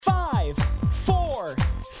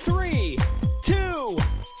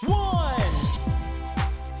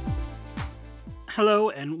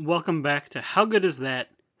Hello and welcome back to How Good Is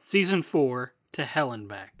That? Season 4, To Hell and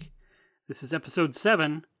Back. This is episode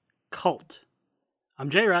 7, Cult.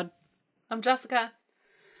 I'm J-Rod. I'm Jessica.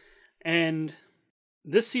 And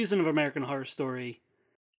this season of American Horror Story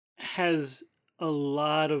has a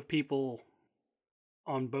lot of people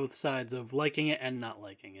on both sides of liking it and not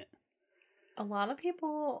liking it. A lot of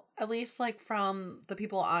people, at least like from the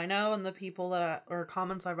people I know and the people or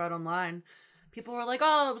comments I read online, people were like,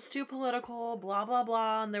 oh, it was too political, blah, blah,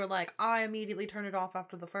 blah. And they were like, I immediately turned it off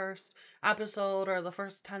after the first episode or the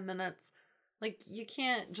first 10 minutes. Like, you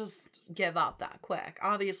can't just give up that quick.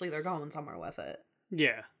 Obviously, they're going somewhere with it.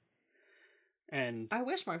 Yeah. And I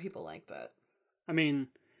wish more people liked it. I mean,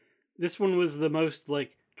 this one was the most,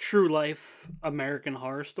 like, true life American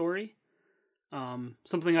Horror Story.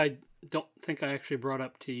 Something I don't think I actually brought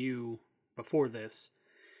up to you before this.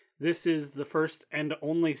 This is the first and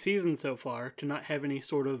only season so far to not have any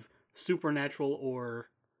sort of supernatural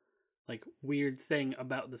or, like, weird thing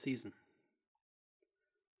about the season.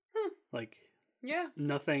 Like, yeah,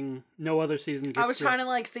 nothing, no other season gets I was trying to,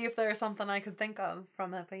 like, see if there was something I could think of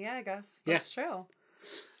from it, but yeah, I guess that's true.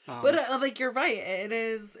 But, like, you're right,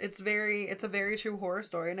 it's a very true horror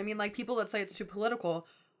story, and I mean, like, people that say it's too political,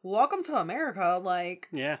 welcome to America, like...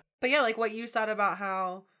 Yeah. But yeah, like, what you said about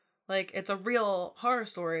how... like, it's a real horror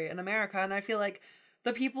story in America, and I feel like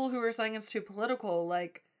the people who are saying it's too political,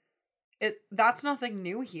 like, that's nothing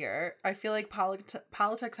new here. I feel like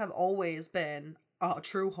politics have always been a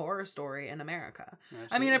true horror story in America.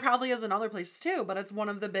 Absolutely. I mean, it probably is in other places too, but it's one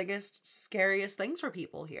of the biggest, scariest things for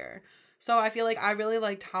people here. So I feel like I really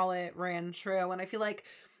liked how it ran true, and I feel like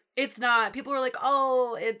it's not, people are like,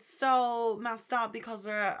 oh, it's so messed up because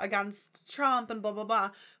they're against Trump and blah, blah,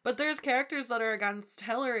 blah. But there's characters that are against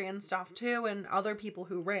Hillary and stuff too, and other people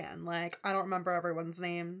who ran. Like, I don't remember everyone's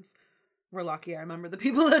names. We're lucky I remember the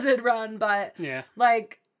people that did run, but yeah,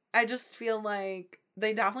 like, I just feel like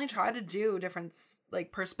they definitely try to do different,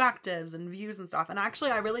 like, perspectives and views and stuff. And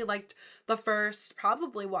actually, I really liked the first,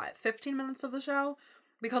 probably, 15 minutes of the show?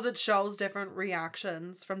 Because it shows different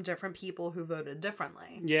reactions from different people who voted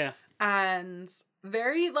differently. Yeah. And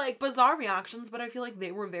very, like, bizarre reactions, but I feel like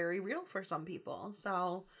they were very real for some people.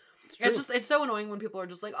 So it's so annoying when people are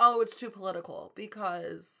just like, oh, it's too political.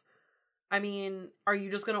 Because, I mean, are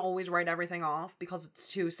you just going to always write everything off because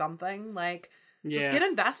it's too something? Like, just get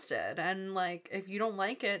invested. And, like, if you don't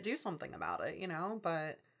like it, do something about it, you know?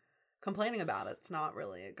 But complaining about it's not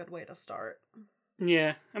really a good way to start.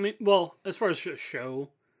 Yeah, I mean, well, as far as show,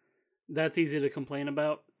 that's easy to complain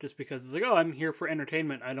about, just because it's like, oh, I'm here for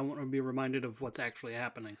entertainment. I don't want to be reminded of what's actually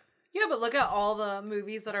happening. Yeah, but look at all the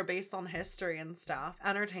movies that are based on history and stuff.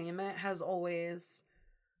 Entertainment has always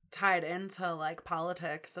tied into, like,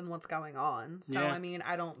 politics and what's going on. So, I mean,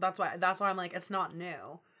 that's why I'm like, it's not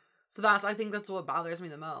new. So I think that's what bothers me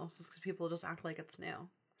the most, is because people just act like it's new.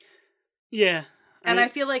 Yeah. I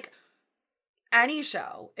feel like any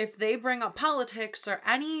show, if they bring up politics or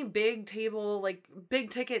any big table, like, big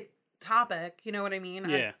ticket topic, you know what I mean?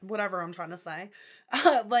 Yeah. Whatever I'm trying to say.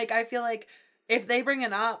 Like, I feel like if they bring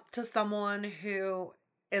it up to someone who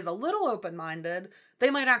is a little open-minded, they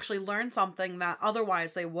might actually learn something that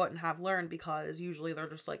otherwise they wouldn't have learned, because usually they're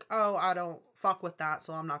just like, oh, I don't fuck with that,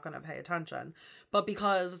 so I'm not going to pay attention. But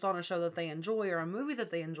because it's on a show that they enjoy or a movie that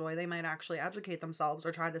they enjoy, they might actually educate themselves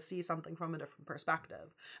or try to see something from a different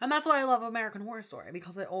perspective. And that's why I love American Horror Story,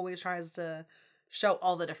 because it always tries to show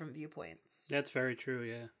all the different viewpoints. That's very true,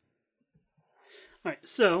 yeah. All right,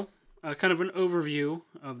 so, kind of an overview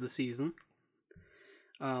of the season.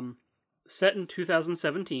 Set in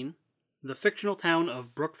 2017, the fictional town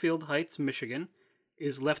of Brookfield Heights, Michigan,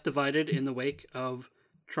 is left divided in the wake of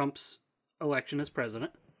Trump's election as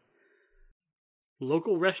president.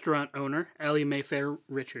 Local restaurant owner Allie Mayfair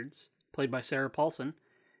Richards, played by Sarah Paulson,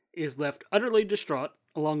 is left utterly distraught,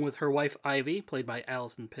 along with her wife Ivy, played by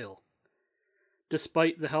Allison Pill.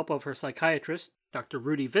 Despite the help of her psychiatrist, Dr.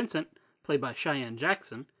 Rudy Vincent, played by Cheyenne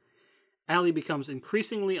Jackson, Allie becomes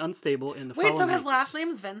increasingly unstable in the following Wait, so his weeks. last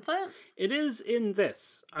name's Vincent? It is in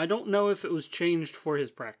this. I don't know if it was changed for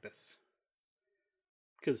his practice.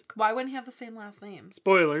 Because why wouldn't he have the same last name?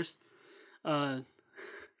 Spoilers. Of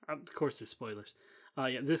course there's spoilers.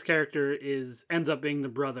 This character ends up being the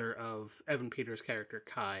brother of Evan Peters' character,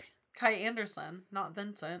 Kai. Kai Anderson, not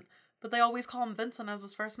Vincent. But they always call him Vincent as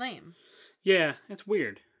his first name. Yeah, it's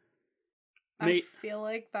weird. I feel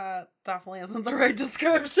like that definitely isn't the right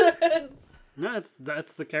description. No,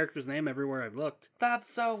 that's the character's name everywhere I've looked.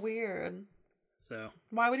 That's so weird. So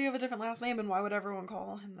why would he have a different last name, and why would everyone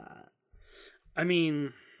call him that? I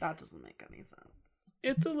mean, that doesn't make any sense.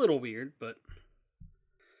 It's a little weird, but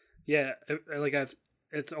yeah, like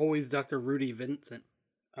it's always Dr. Rudy Vincent.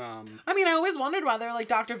 I mean, I always wondered why they're like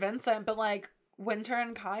Dr. Vincent, but like Winter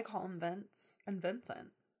and Kai call him Vince and Vincent.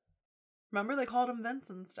 Remember they called him Vince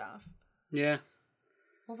and stuff. Yeah.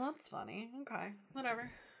 Well, that's funny. Okay,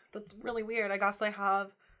 whatever. That's really weird. I guess they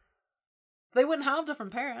wouldn't have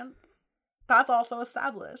different parents. That's also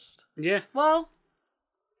established. Yeah. Well,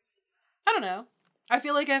 I don't know. I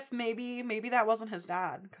feel like if maybe that wasn't his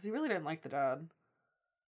dad, because he really didn't like the dad.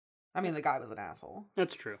 I mean, the guy was an asshole.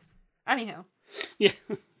 That's true. Anyhow. Yeah,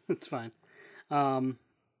 that's fine.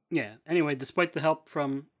 Yeah, anyway, despite the help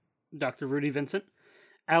from Dr. Rudy Vincent,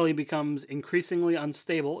 Allie becomes increasingly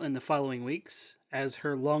unstable in the following weeks as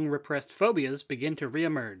her long-repressed phobias begin to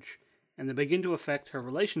reemerge, and they begin to affect her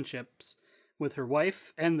relationships with her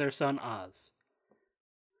wife and their son Oz.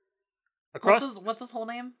 What's his whole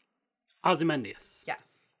name? Ozymandias.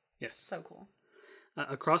 Yes. Yes. So cool.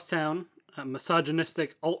 Across town,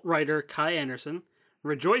 misogynistic alt-writer Kai Anderson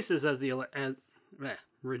rejoices at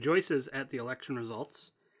the election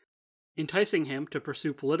results, enticing him to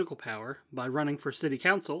pursue political power by running for city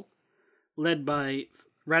council, led by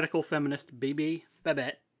radical feminist Bebe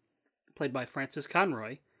Babette, played by Frances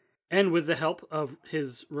Conroy, and with the help of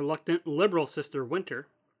his reluctant liberal sister Winter,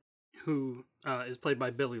 who is played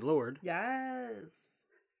by Billie Lourd. Yes.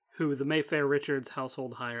 Who the Mayfair Richards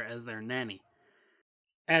household hire as their nanny.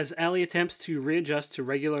 As Allie attempts to readjust to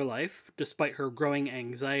regular life, despite her growing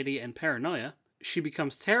anxiety and paranoia, she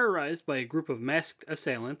becomes terrorized by a group of masked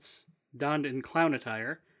assailants, donned in clown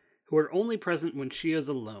attire, who are only present when she is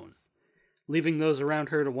alone, leaving those around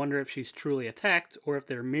her to wonder if she's truly attacked or if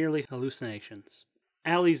they're merely hallucinations.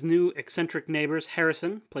 Allie's new eccentric neighbors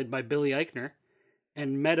Harrison, played by Billy Eichner,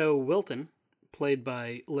 and Meadow Wilton, played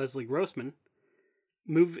by Leslie Grossman,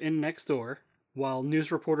 move in next door, while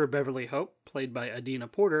news reporter Beverly Hope, played by Adina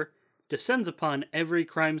Porter, descends upon every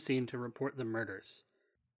crime scene to report the murders.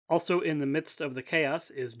 Also in the midst of the chaos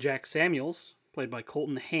is Jack Samuels, played by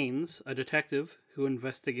Colton Haynes, a detective who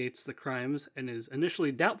investigates the crimes and is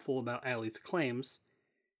initially doubtful about Allie's claims,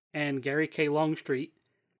 and Gary K. Longstreet,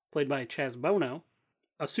 played by Chaz Bono,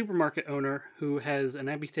 a supermarket owner who has an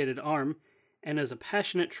amputated arm and is a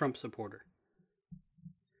passionate Trump supporter.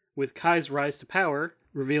 With Kai's rise to power,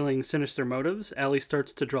 revealing sinister motives, Allie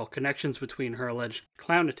starts to draw connections between her alleged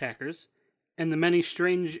clown attackers and the many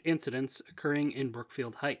strange incidents occurring in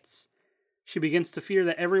Brookfield Heights. She begins to fear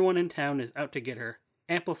that everyone in town is out to get her,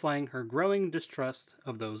 amplifying her growing distrust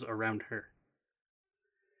of those around her.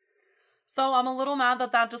 So I'm a little mad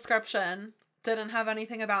that description didn't have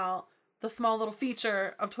anything about the small little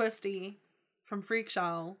feature of Twisty from Freak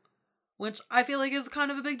Show, which I feel like is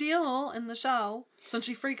kind of a big deal in the show, since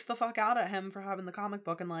she freaks the fuck out at him for having the comic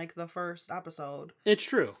book in, like, the first episode. It's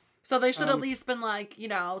true. So they should at least been like, you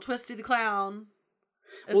know, Twisty the Clown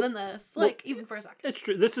is in this, like, even for a second. It's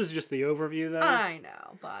true. This is just the overview, though. I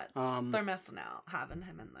know, but they're missing out having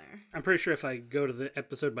him in there. I'm pretty sure if I go to the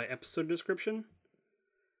episode-by-episode description...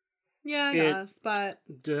 Yeah, I guess, but...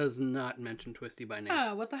 does not mention Twisty by name.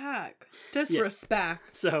 Oh, what the heck? Disrespect.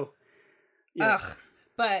 Yeah. So... Yeah. Ugh.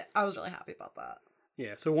 But I was really happy about that.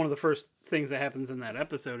 Yeah, so one of the first things that happens in that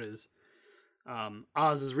episode is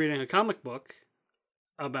Oz is reading a comic book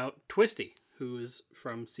about Twisty, who is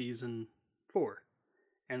from season 4,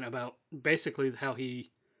 and about basically how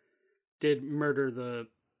he did murder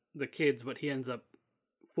the kids, but he ends up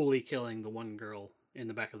fully killing the one girl in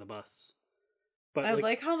the back of the bus. But I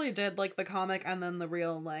like how they did, like, the comic and then the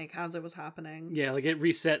real, like, as it was happening. Yeah, like, it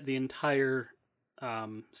reset the entire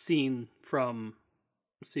scene from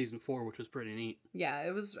season 4, which was pretty neat. Yeah,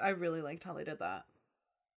 it was. I really liked how they did that.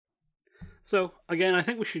 So, again, I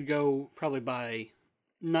think we should go probably by,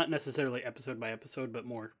 not necessarily episode by episode, but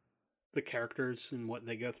more the characters and what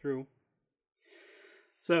they go through.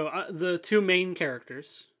 So, the two main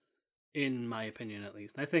characters, in my opinion at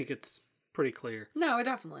least, I think it's pretty clear. No,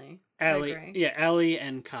 definitely. Allie, I agree. yeah, Allie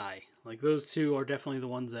and Kai. Like, those two are definitely the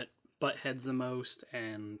ones that butt heads the most,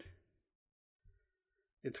 and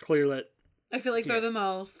it's clear that I feel like they're the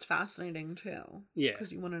most fascinating, too. Yeah.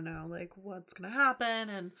 Because you want to know, like, what's going to happen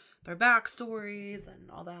and their backstories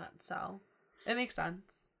and all that. So, it makes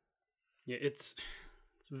sense. Yeah, it's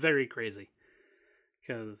very crazy.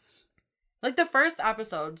 Because... like, the first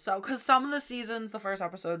episode, because some of the seasons, the first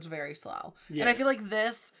episode's very slow. Yeah. And I feel like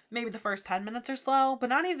this, maybe the first 10 minutes are slow, but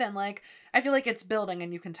not even, like, I feel like it's building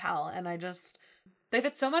and you can tell. And they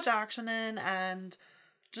fit so much action in, and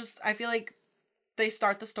just, I feel like they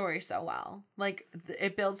start the story so well. Like,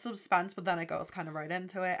 it builds suspense, but then it goes kind of right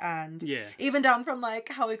into it. And even down from, like,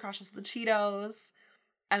 how he crushes the Cheetos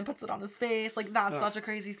and puts it on his face. Like, that's such a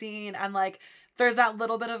crazy scene. And, like, there's that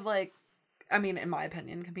little bit of, like, I mean, in my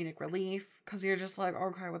opinion, comedic relief, because you're just like,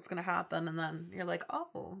 okay, what's gonna happen? And then you're like,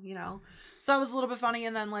 oh, you know. So that was a little bit funny.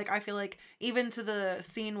 And then, like, I feel like even to the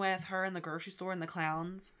scene with her in the grocery store and the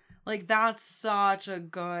clowns, like, that's such a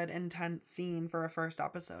good, intense scene for a first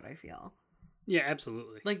episode, I feel. Yeah,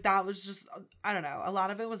 absolutely. Like, that was just, I don't know, a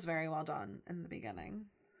lot of it was very well done in the beginning.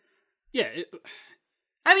 Yeah.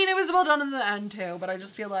 I mean, it was well done in the end, too, but I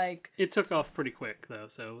just feel like... It took off pretty quick, though,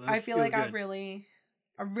 so... I feel like I really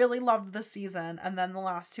loved this season, and then the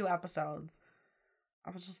last 2 episodes,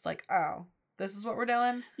 I was just like, oh, this is what we're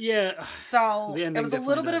doing? Yeah. So, it was a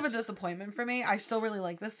little bit of a disappointment for me. I still really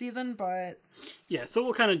like this season, but... Yeah, so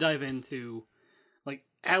we'll kind of dive into, like,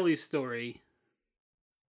 Allie's story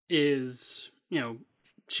is, you know,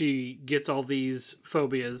 she gets all these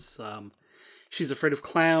phobias. She's afraid of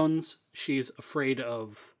clowns. She's afraid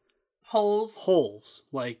of... Holes.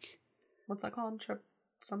 Like... What's that called? Trip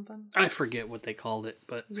something? I forget what they called it,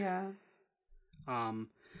 but... Yeah.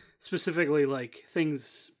 Specifically, like,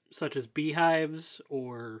 things such as beehives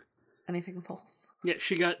or... Anything with holes. Yeah,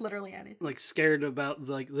 she got... Literally anything. Like, scared about,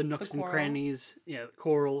 like, the nooks and crannies. Yeah,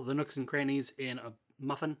 coral, the nooks and crannies in a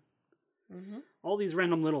muffin. Mm-hmm. All these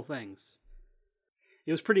random little things.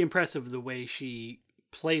 It was pretty impressive the way she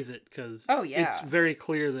plays it, because it's very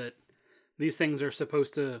clear that these things are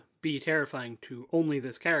supposed to be terrifying to only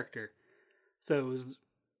this character. So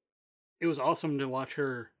it was awesome to watch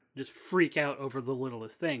her just freak out over the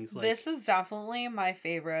littlest things. Like, this is definitely my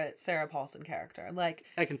favorite Sarah Paulson character. Like,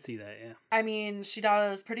 I can see that, yeah. I mean, she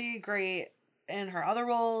does pretty great in her other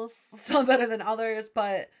roles, some better than others,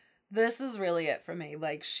 but this is really it for me.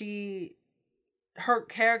 Like, her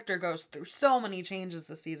character goes through so many changes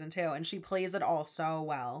this season too, and she plays it all so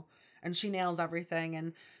well, and she nails everything.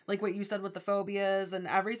 And like what you said with the phobias and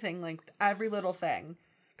everything, like every little thing,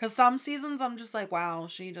 because some seasons I'm just like, wow,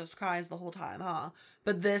 she just cries the whole time, huh?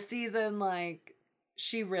 But this season, like,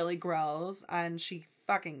 she really grows and she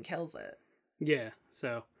fucking kills it. Yeah,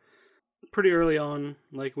 so pretty early on,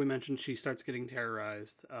 like we mentioned, she starts getting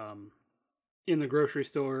terrorized. In the grocery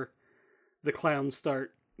store, the clowns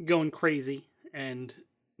start going crazy and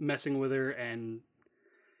messing with her, and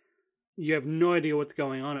you have no idea what's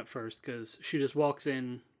going on at first, because she just walks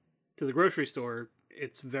in to the grocery store.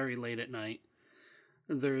 It's very late at night.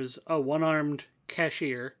 There's a one-armed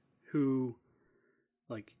cashier who,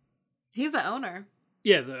 like... He's the owner.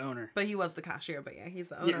 Yeah, the owner. But he was the cashier, but yeah, he's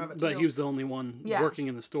the owner of it too. But he was the only one working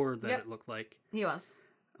in the store that it looked like. He was.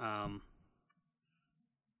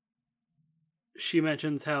 She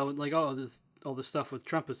mentions how, like, all this stuff with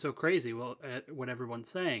Trump is so crazy, what everyone's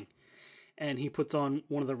saying. And he puts on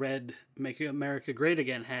one of the red Make America Great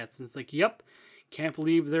Again hats, and it's like, yep, can't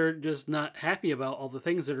believe they're just not happy about all the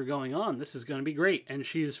things that are going on. This is going to be great. And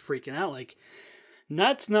she's freaking out, like,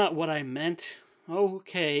 that's not what I meant.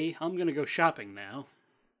 Okay, I'm going to go shopping now.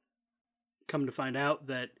 Come to find out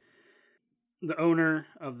that the owner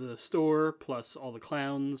of the store, plus all the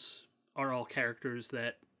clowns, are all characters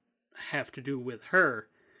that have to do with her.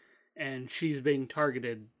 And she's being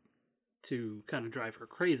targeted to kind of drive her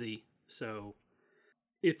crazy. So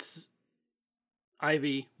it's...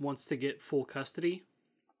 Ivy wants to get full custody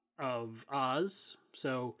of Oz.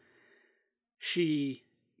 So she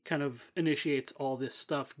kind of initiates all this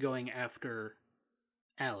stuff going after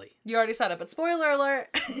Allie. You already said it, but spoiler alert.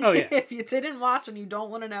 Oh, yeah. If you didn't watch and you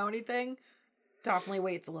don't want to know anything, definitely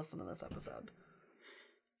wait to listen to this episode.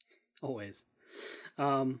 Always.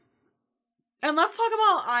 And let's talk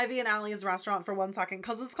about Ivy and Allie's restaurant for 1 second,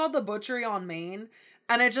 because it's called The Butchery on Main,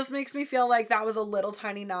 and it just makes me feel like that was a little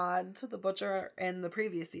tiny nod to the butcher in the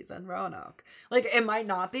previous season, Roanoke. Like, it might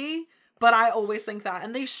not be, but I always think that,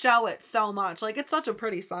 and they show it so much. Like, it's such a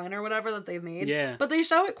pretty sign or whatever that they've made. Yeah. But they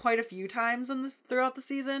show it quite a few times throughout the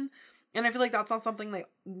season, and I feel like that's not something they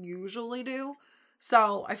usually do.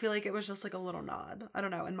 So I feel like it was just like a little nod. I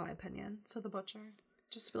don't know, in my opinion, to the butcher.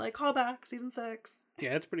 Just to be like, call back, season 6.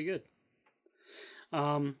 Yeah, it's pretty good.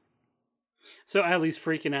 So Allie's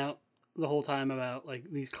freaking out the whole time about, like,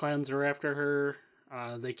 these clowns are after her.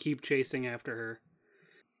 They keep chasing after her.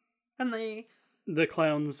 And the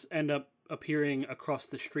clowns end up appearing across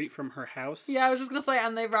the street from her house. Yeah, I was just gonna say,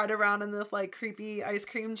 and they ride around in this, like, creepy ice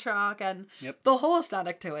cream truck, and the whole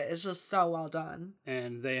aesthetic to it is just so well done.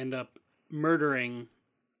 And they end up murdering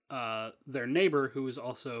their neighbor, who is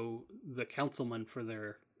also the councilman for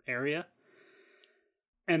their area.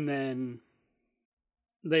 And then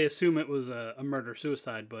they assume it was a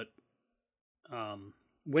murder-suicide, but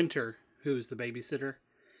Winter, who's the babysitter,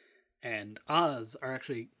 and Oz are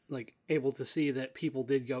actually, like, able to see that people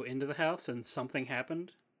did go into the house and something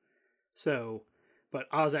happened. So, but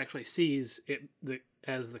Oz actually sees it, the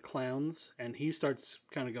as the clowns, and he starts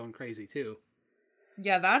kind of going crazy too.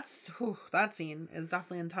 Yeah, that scene is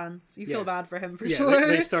definitely intense. You feel bad for him for yeah, sure.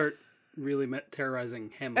 They start really terrorizing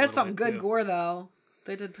him. It's some good gore though.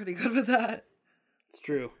 They did pretty good with that. It's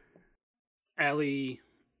true. Allie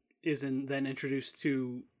is then introduced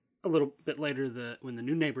to a little bit later when the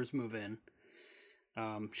new neighbors move in.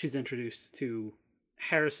 She's introduced to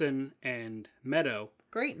Harrison and Meadow.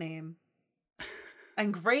 Great name.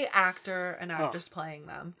 And great actor and actress playing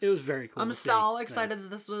them. It was very cool. I'm so excited that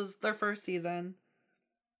this was their first season.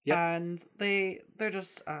 Yep. And they're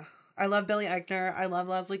just I love Billy Eichner. I love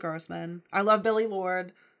Leslie Grossman. I love Billy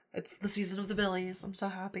Lord. It's the season of the Billies. I'm so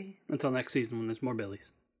happy. Until next season when there's more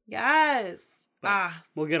Billies. Yes. But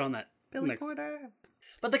we'll get on that. Billy Porter.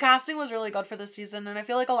 But the casting was really good for this season, and I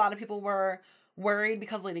feel like a lot of people were worried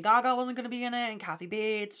because Lady Gaga wasn't going to be in it, and Kathy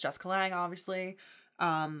Bates, Jessica Lange, obviously.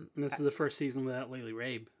 And this is the first season without Lily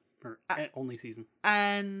Rabe, or only season.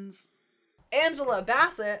 And Angela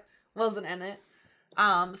Bassett wasn't in it.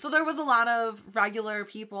 So there was a lot of regular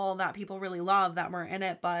people that people really love that were in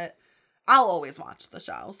it, but I'll always watch the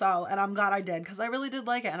show. So, and I'm glad I did, because I really did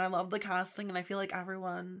like it, and I loved the casting, and I feel like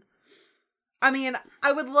everyone... I mean,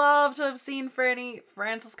 I would love to have seen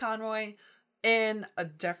Frances Conroy in a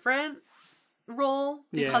different role,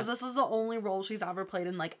 because this is the only role she's ever played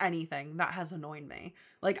in, like, anything that has annoyed me.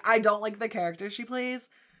 Like, I don't like the character she plays.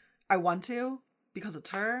 I want to, because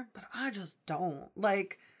it's her, but I just don't.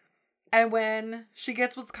 Like, and when she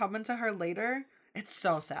gets what's coming to her later, it's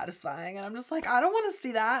so satisfying, and I'm just like, I don't want to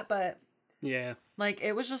see that, but... Yeah. Like,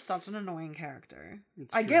 it was just such an annoying character.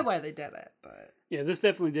 I get why they did it, but... Yeah, this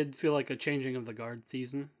definitely did feel like a changing of the guard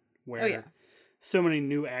season, where so many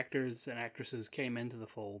new actors and actresses came into the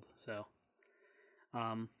fold, so...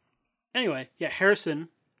 Anyway, Harrison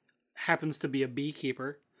happens to be a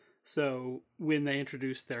beekeeper, so when they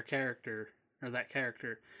introduce that character,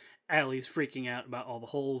 Allie's freaking out about all the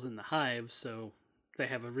holes in the hives, so they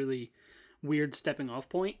have a really weird stepping off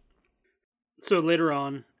point. So later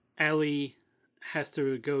on, Allie has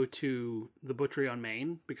to go to the butchery on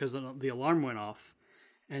Main because the alarm went off,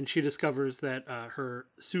 and she discovers that her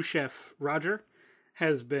sous chef, Roger,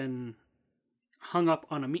 has been hung up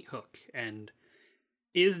on a meat hook and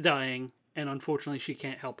is dying, and unfortunately she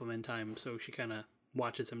can't help him in time, so she kind of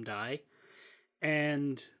watches him die.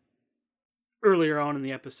 And earlier on in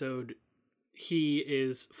the episode, he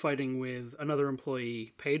is fighting with another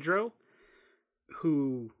employee, Pedro,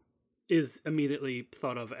 who is immediately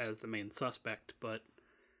thought of as the main suspect, but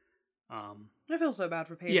I feel so bad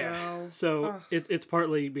for Pedro. Yeah, so it's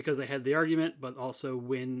partly because they had the argument, but also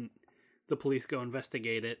when the police go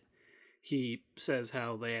investigate it, he says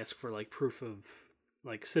how they ask for like proof of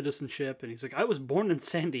like citizenship, and he's like, I was born in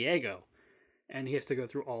San Diego, and he has to go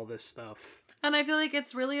through all this stuff. And I feel like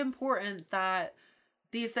it's really important that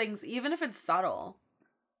these things, even if it's subtle,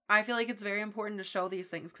 I feel like it's very important to show these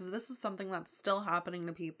things, because this is something that's still happening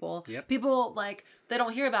to people. Yep. People, like, they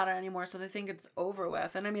don't hear about it anymore, so they think it's over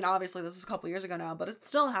with. And I mean, obviously, this is a couple years ago now, but it's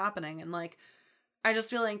still happening. And, like, I just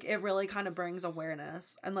feel like it really kind of brings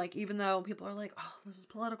awareness. And, like, even though people are like, oh, this is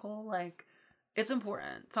political, like, it's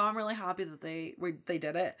important. So I'm really happy that they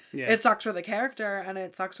did it. Yeah. It sucks for the character, and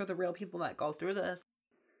it sucks for the real people that go through this.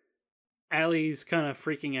 Allie's kind of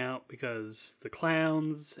freaking out because the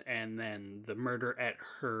clowns and then the murder at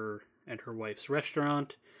her and her wife's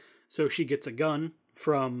restaurant. So she gets a gun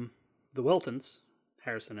from the Weltons,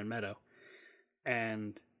 Harrison and Meadow.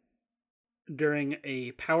 And during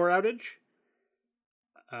a power outage,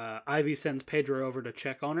 Ivy sends Pedro over to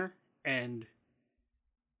check on her. And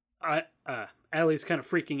Allie's kind of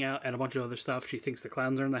freaking out and a bunch of other stuff. She thinks the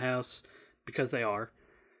clowns are in the house because they are.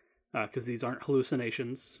 Because these aren't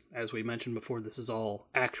hallucinations. As we mentioned before, this is all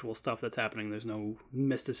actual stuff that's happening. There's no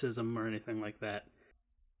mysticism or anything like that.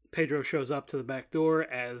 Pedro shows up to the back door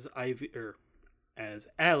as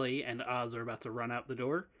Allie and Oz are about to run out the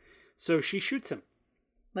door. So she shoots him.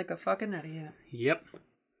 Like a fucking idiot. Yep.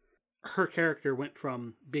 Her character went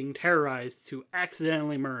from being terrorized to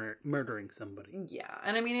accidentally murdering somebody. Yeah,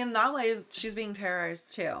 and I mean, in that way, she's being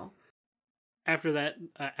terrorized too. After that,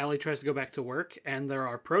 Allie tries to go back to work, and there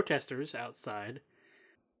are protesters outside.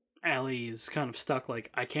 Allie is kind of stuck,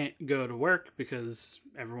 like, I can't go to work because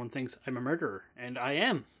everyone thinks I'm a murderer. And I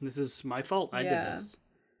am. This is my fault. I did this.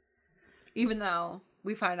 Even though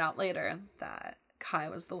we find out later that Kai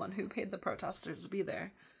was the one who paid the protesters to be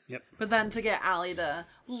there. Yep. But then to get Allie to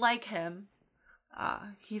like him,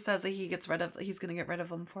 he says that he's going to get rid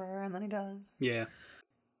of him for her, and then he does. Yeah.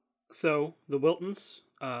 So, the Wiltons...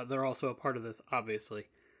 they're also a part of this, obviously.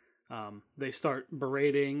 They start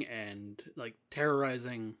berating and like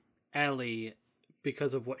terrorizing Allie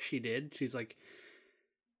because of what she did. She's like,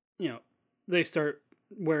 they start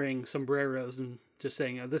wearing sombreros and just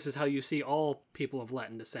saying, this is how you see all people of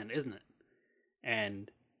Latin descent, isn't it?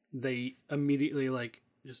 And they immediately,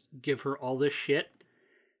 just give her all this shit.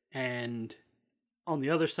 And on the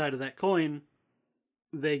other side of that coin,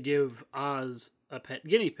 they give Oz a pet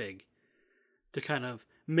guinea pig to kind of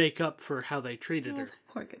make up for how they treated her.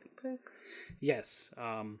 Poor guinea pig. Yes.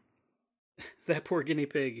 That poor guinea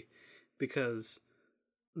pig, because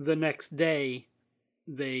the next day,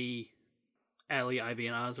 Allie, Ivy,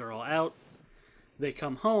 and Oz are all out. They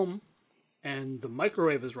come home, and the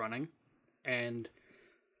microwave is running, and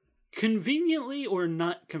conveniently or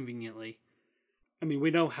not conveniently, I mean,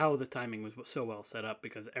 we know how the timing was so well set up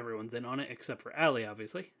because everyone's in on it except for Allie,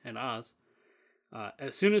 obviously, and Oz.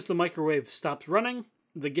 As soon as the microwave stops running,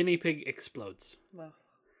 the guinea pig explodes. Wow.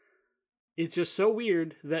 It's just so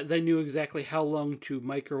weird that they knew exactly how long to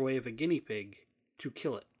microwave a guinea pig to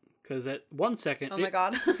kill it. Because at 1 second, Oh my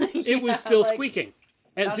god. it was still squeaking.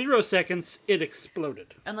 At 0 seconds, it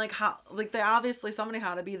exploded. And how, they obviously, somebody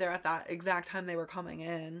had to be there at that exact time they were coming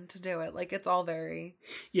in to do it. It's all very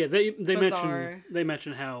Yeah, they bizarre.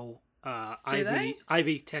 mention how they?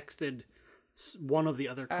 Ivy texted one of the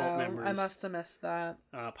other cult members. I must have missed that.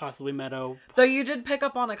 Possibly Meadow. Though you did pick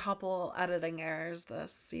up on a couple editing errors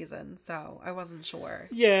this season, so I wasn't sure.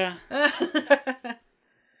 Yeah.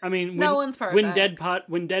 I mean, no one's perfect.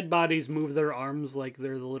 When dead bodies move their arms like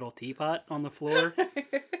they're the little teapot on the floor,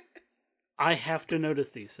 I have to notice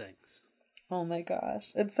these things. Oh my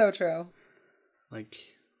gosh, it's so true.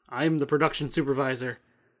 I'm the production supervisor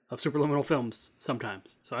of Superliminal Films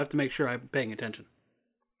sometimes, so I have to make sure I'm paying attention.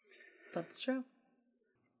 That's true.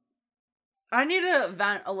 I need to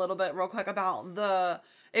vent a little bit real quick about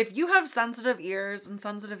if you have sensitive ears and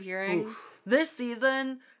sensitive hearing, this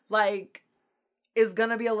season, is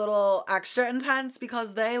gonna be a little extra intense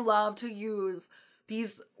because they love to use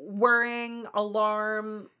these whirring,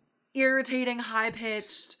 alarm, irritating,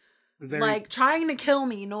 high-pitched, trying to kill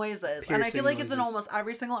me noises. And I feel like it's in almost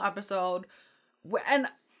every single episode. And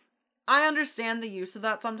I understand the use of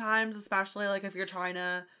that sometimes, especially if you're trying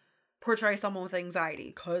to portray someone with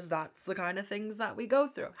anxiety, because that's the kind of things that we go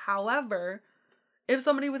through. However, if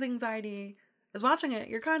somebody with anxiety is watching it,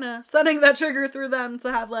 you're kind of setting that trigger through them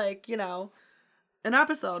to have an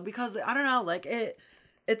episode, because I don't know,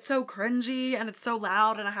 it's so cringy and it's so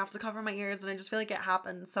loud and I have to cover my ears, and I just feel like it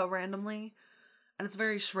happens so randomly and it's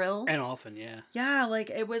very shrill and often. Yeah,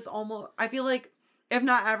 it was almost, I feel like if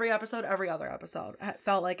not every episode, every other episode, it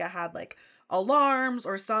felt like it had alarms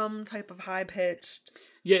or some type of high-pitched,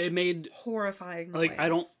 it made horrifying noise.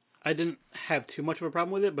 I didn't have too much of a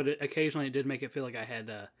problem with it, but occasionally it did make it feel like I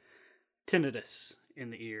had tinnitus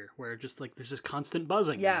in the ear, where just there's this constant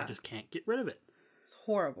buzzing and I just can't get rid of it. It's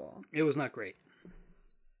horrible. It was not great.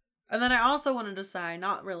 And then I also wanted to say,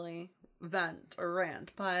 not really vent or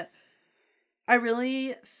rant, but I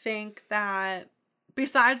really think that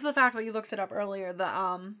besides the fact that you looked it up earlier,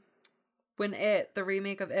 when the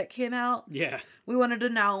remake of It came out, we wanted to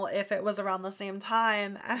know if it was around the same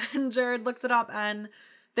time, and Jared looked it up and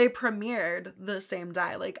they premiered the same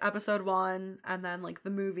day, episode 1 and then the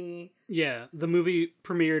movie. Yeah, the movie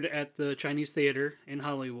premiered at the Chinese Theater in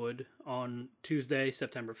Hollywood on Tuesday,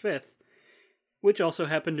 September 5th, which also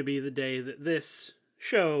happened to be the day that this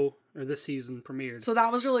show, or this season, premiered. So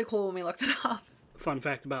that was really cool when we looked it up. Fun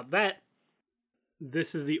fact about that,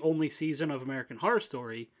 this is the only season of American Horror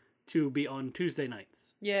Story to be on Tuesday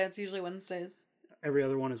nights. Yeah, it's usually Wednesdays. Every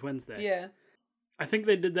other one is Wednesday. Yeah. I think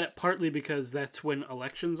they did that partly because that's when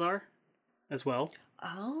elections are, as well.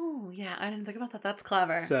 Oh, yeah, I didn't think about that. That's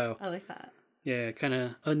clever. So I like that. Yeah, kind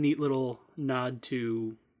of a neat little nod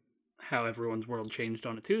to how everyone's world changed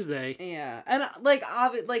on a Tuesday. Yeah, and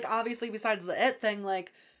obviously besides the It thing,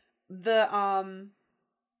 the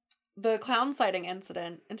clown sighting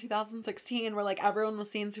incident in 2016, where everyone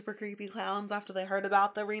was seeing super creepy clowns after they heard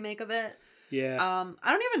about the remake of It. Yeah.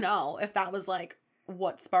 I don't even know if that was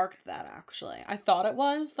what sparked that, actually. I thought it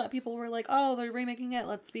was that people were oh, they're remaking it,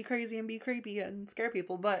 let's be crazy and be creepy and scare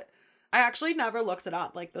people, but I actually never looked it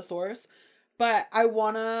up, the source. But I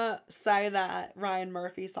want to say that Ryan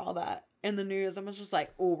Murphy saw that in the news and was just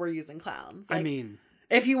oh, we're using clowns. I mean,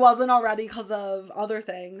 if he wasn't already because of other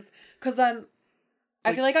things, because then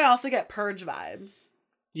I feel I also get Purge vibes.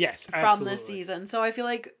 Yes, from absolutely. this season. So I feel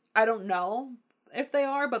I don't know if they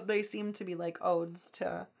are, but they seem to be odes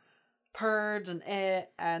to Purge and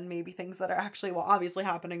It, and maybe things that are actually, obviously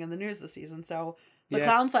happening in the news this season. So the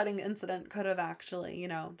clown sighting incident could have actually,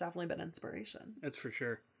 definitely been inspiration. That's for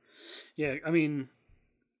sure. Yeah, I mean,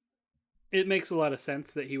 it makes a lot of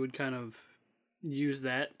sense that he would kind of use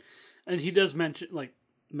that. And he does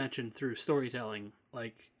mention through storytelling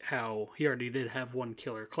like how he already did have one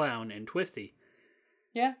killer clown in Twisty.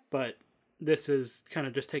 Yeah. But this is kind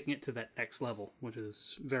of just taking it to that next level, which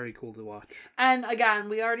is very cool to watch. And again,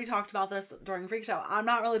 we already talked about this during Freak Show. I'm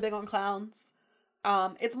not really big on clowns.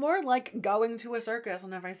 It's more like going to a circus,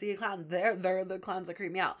 and if I see a clown, they're the clowns that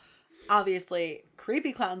creep me out. Obviously,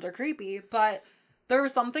 creepy clowns are creepy, but there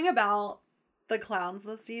was something about the clowns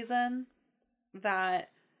this season that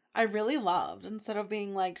I really loved. Instead of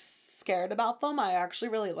being like scared about them, I actually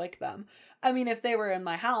really like them. I mean, if they were in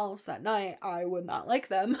my house at night, I would not like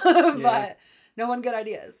them, but no one good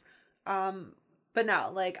ideas. But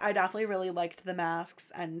no, like, I definitely really liked the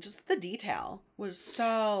masks, and just the detail was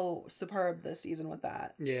so superb this season with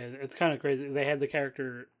that. Yeah, it's kind of crazy. They had the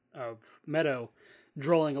character of Meadow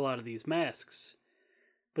drawing a lot of these masks,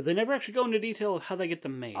 but they never actually go into detail of how they get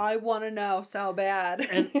them made. I want to know so bad.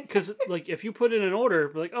 And because, like, if you put in an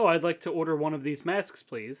order, like, oh, I'd like to order one of these masks,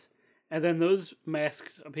 please, and then those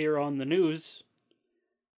masks appear on the news,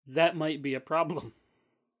 that might be a problem.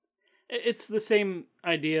 It's the same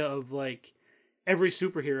idea of, like, every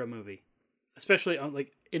superhero movie, especially,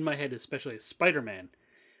 like, in my head, especially Spider-Man,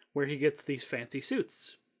 where he gets these fancy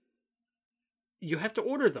suits. You have to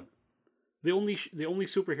order them. The only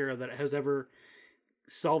superhero that has ever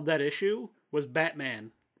solved that issue was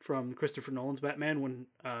Batman from Christopher Nolan's Batman. When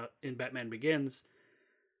in Batman Begins,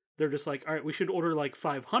 they're just like, all right, we should order like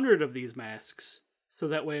 500 of these masks, so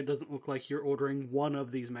that way it doesn't look like you're ordering one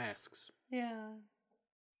of these masks. Yeah.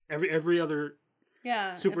 Every other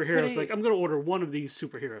superhero is like, I'm going to order one of these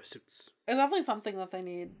superhero suits. It's definitely something that they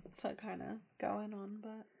need to kind of go in on,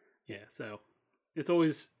 but yeah, so it's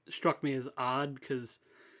always struck me as odd because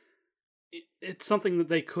it's something that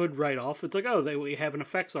they could write off. It's like, oh, we have an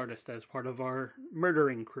effects artist as part of our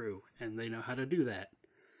murdering crew, and they know how to do that.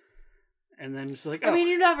 And then it's like, oh, I mean,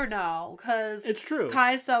 you never know, because it's true.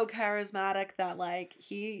 Kai's so charismatic that, like,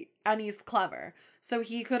 he's clever. So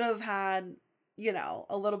he could have had, you know,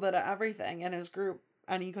 a little bit of everything in his group,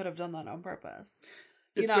 and he could have done that on purpose.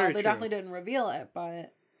 It's they definitely didn't reveal it,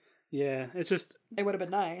 but yeah, it's just, it would have been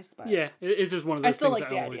nice. But yeah, it's just one of those things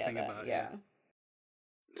like I always think about. Yeah.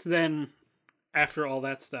 So then, after all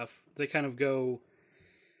that stuff, they kind of go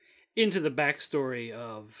into the backstory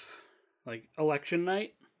of, like, election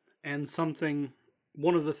night, and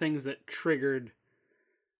one of the things that triggered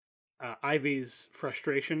Ivy's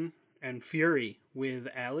frustration and fury with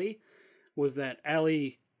Allie was that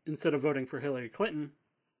Allie, instead of voting for Hillary Clinton,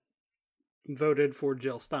 voted for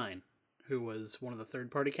Jill Stein, who was one of the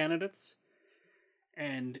third-party candidates.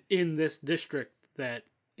 And in this district, that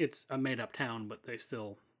it's a made-up town, but they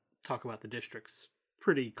still talk about the districts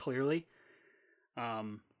pretty clearly.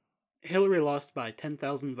 Hillary lost by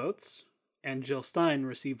 10,000 votes, and Jill Stein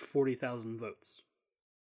received 40,000 votes.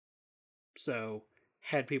 So,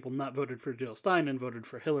 had people not voted for Jill Stein and voted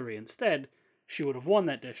for Hillary instead, she would have won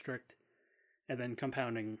that district. And then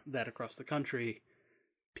compounding that across the country,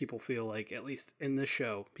 people feel like, at least in this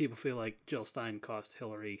show, people feel like Jill Stein cost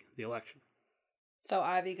Hillary the election. So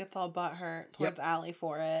Ivy gets all butthurt towards Allie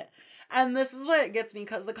for it. And this is what gets me,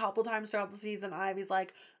 because a couple times throughout the season, Ivy's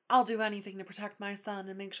like, I'll do anything to protect my son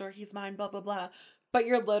and make sure he's mine, blah, blah, blah. But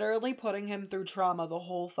you're literally putting him through trauma the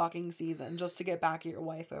whole fucking season just to get back at your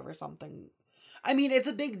wife over something. I mean, it's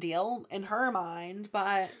a big deal in her mind,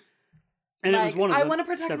 but... And like, it was one of I want to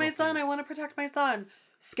protect my son, I want to protect my son.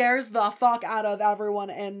 Scares the fuck out of everyone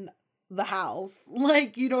in the house.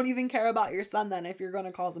 Like, you don't even care about your son then if you're going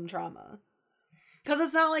to cause him trauma. Because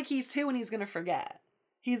it's not like he's 2 and he's going to forget.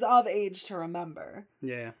 He's of age to remember.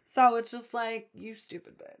 Yeah. So it's just like, you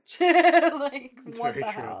stupid bitch. Like, it's what the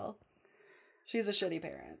hell? She's a shitty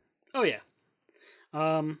parent. Oh, yeah.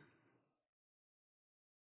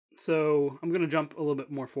 So I'm going to jump a little bit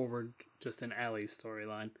more forward just in Allie's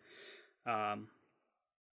storyline.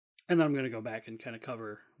 And then I'm going to go back and kind of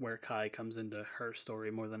cover where Kai comes into her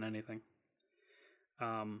story more than anything.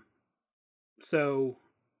 So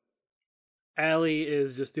Allie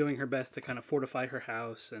is just doing her best to kind of fortify her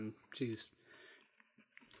house, and she's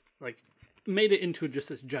like made it into just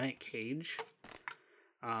this giant cage.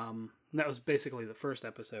 That was basically the first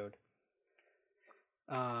episode.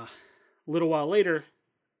 A little while later,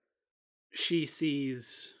 she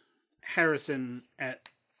sees Harrison at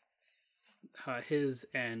his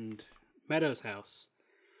and Meadow's house.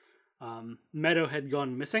 Meadow had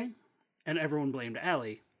gone missing, and everyone blamed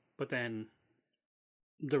Allie, but then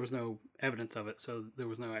there was no evidence of it, so there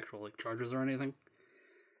was no actual like charges or anything.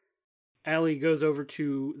 Allie goes over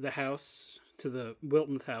to the house, to the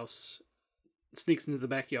Wilton's house, sneaks into the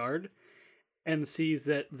backyard, and sees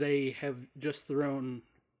that they have just thrown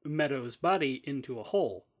Meadow's body into a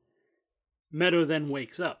hole. Meadow then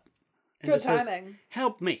wakes up and Good just says, timing.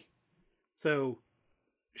 "Help me." So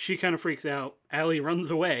she kind of freaks out. Allie runs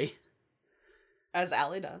away, As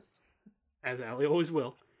Allie does. as Allie always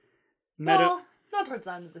will. Meadow. Well, not towards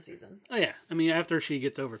the end of the season. Oh yeah, I mean after she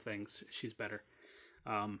gets over things, she's better.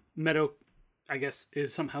 Meadow, I guess,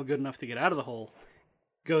 is somehow good enough to get out of the hole.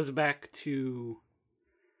 Goes back to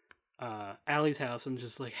Allie's house and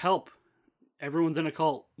just like, help! Everyone's in a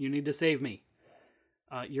cult. You need to save me.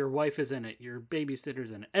 Your wife is in it. Your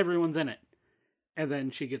babysitter's in it. Everyone's in it. And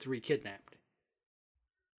then she gets re-kidnapped.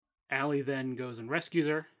 Allie then goes and rescues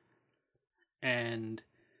her and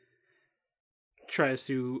tries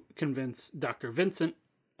to convince Dr. Vincent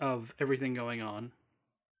of everything going on.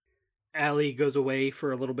 Allie goes away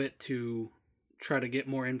for a little bit to try to get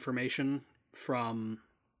more information from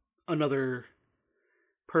another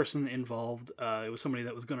person involved. It was somebody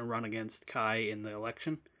that was going to run against Kai in the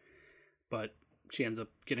election, but she ends up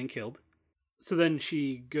getting killed. So then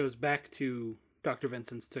she goes back to Dr.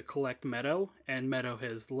 Vincent's to collect Meadow, and Meadow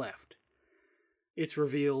has left. It's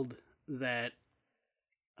revealed that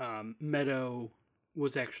Meadow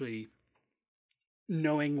was actually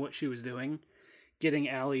knowing what she was doing, getting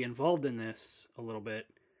Allie involved in this a little bit,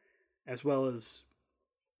 as well as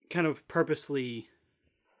kind of purposely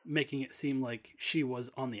making it seem like she was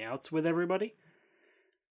on the outs with everybody.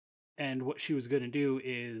 And what she was going to do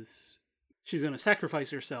is she's going to sacrifice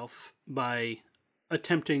herself by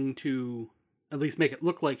attempting to at least make it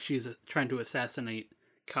look like she's trying to assassinate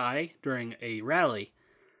Kai during a rally,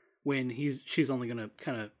 when she's only going to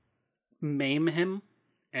kind of maim him,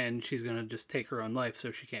 and she's going to just take her own life so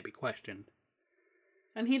she can't be questioned.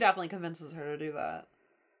 And he definitely convinces her to do that.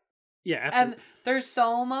 Yeah, absolutely. And there's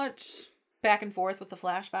so much back and forth with the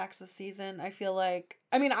flashbacks this season. I feel like,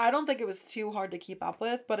 I mean, I don't think it was too hard to keep up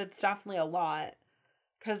with, but it's definitely a lot.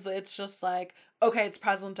 Because it's just like, okay, it's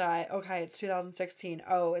present day. Okay, it's 2016.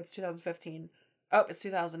 Oh, it's 2015. Oh, it's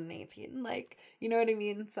 2018. Like, you know what I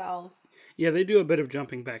mean? So yeah, they do a bit of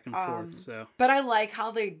jumping back and forth. So, but I like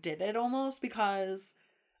how they did it almost, because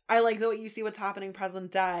I like that you see what's happening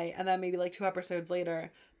present day, and then maybe like 2 episodes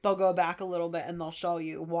later, they'll go back a little bit and they'll show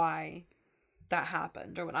you why that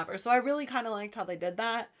happened or whatever. So I really kind of liked how they did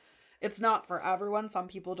that. It's not for everyone. Some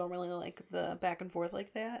people don't really like the back and forth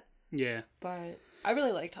like that. Yeah. But I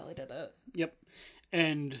really liked how they did it. Yep.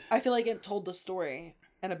 And I feel like it told the story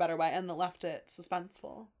in a better way, and it left it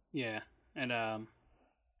suspenseful. Yeah. And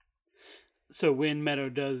so when Meadow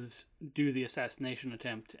does do the assassination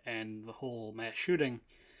attempt and the whole mass shooting,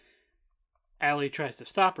 Allie tries to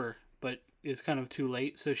stop her, but is kind of too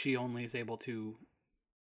late, so she only is able to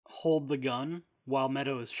hold the gun while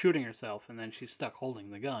Meadow is shooting herself, and then she's stuck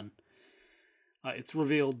holding the gun. It's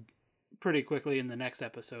revealed pretty quickly in the next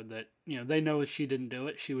episode that, you know, they know she didn't do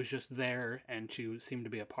it. She was just there, and she seemed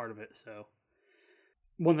to be a part of it. So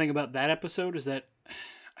one thing about that episode is that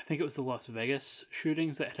I think it was the Las Vegas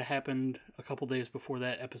shootings that had happened a couple days before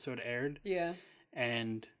that episode aired. Yeah.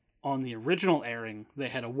 And on the original airing, they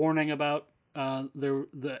had a warning about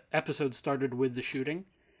the episode started with the shooting,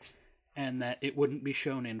 and that it wouldn't be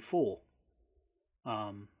shown in full.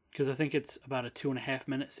 Because I think it's about a 2.5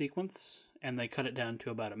 minute sequence, and they cut it down to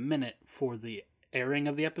about a minute for the airing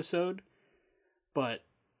of the episode. But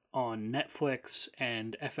on Netflix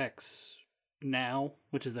and FX Now,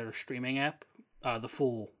 which is their streaming app, the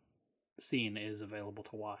full scene is available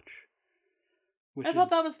to watch. I thought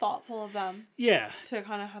that was thoughtful of them. Yeah. To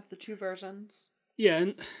kind of have the 2 versions. Yeah,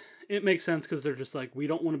 and it makes sense because they're just like, we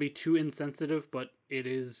don't want to be too insensitive, but it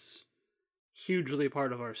is hugely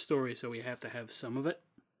part of our story, so we have to have some of it.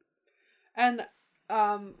 And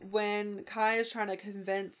when Kai is trying to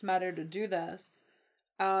convince Meadow to do this,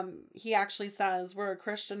 he actually says, "We're a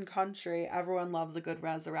Christian country. Everyone loves a good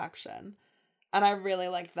resurrection." And I really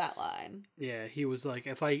liked that line. Yeah, he was like,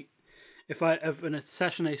 if an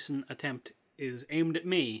assassination attempt is aimed at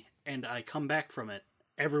me and I come back from it,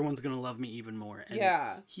 everyone's gonna love me even more. And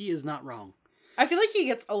yeah, he is not wrong. I feel like he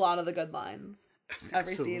gets a lot of the good lines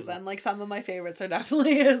every season. Like, some of my favorites are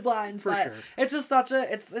definitely his lines. For but sure. It's just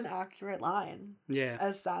it's an accurate line. Yeah.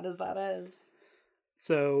 As sad as that is.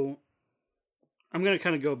 So I'm going to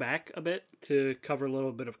kind of go back a bit to cover a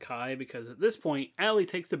little bit of Kai, because at this point, Allie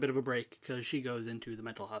takes a bit of a break because she goes into the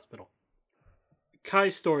mental hospital.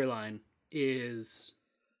 Kai's storyline is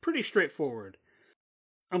pretty straightforward.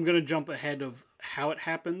 I'm going to jump ahead of how it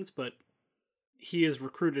happens, but he is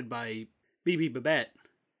recruited by Bibi Babette,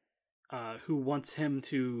 who wants him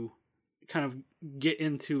to kind of get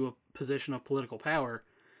into a position of political power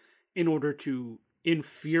in order to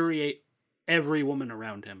infuriate every woman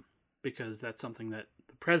around him, because that's something that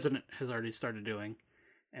the president has already started doing,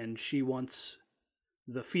 and she wants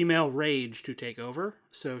the female rage to take over.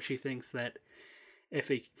 So she thinks that if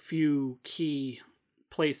a few key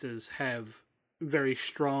places have very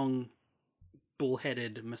strong,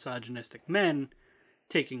 bullheaded, misogynistic men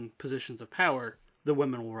taking positions of power, the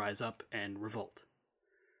women will rise up and revolt.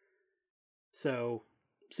 So,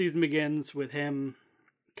 season begins with him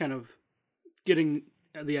kind of getting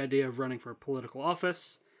the idea of running for political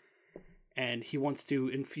office, and he wants to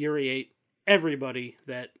infuriate everybody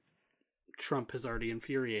that Trump has already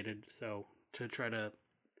infuriated, so to try to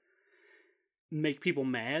make people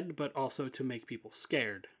mad, but also to make people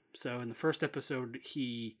scared. So in the first episode,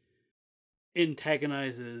 he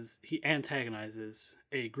antagonizes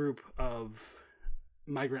a group of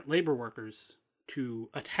migrant labor workers to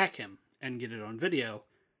attack him and get it on video,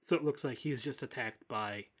 so it looks like he's just attacked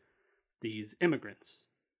by these immigrants.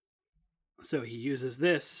 So he uses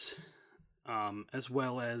this, as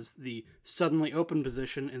well as the suddenly open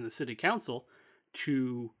position in the city council,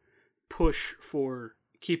 to push for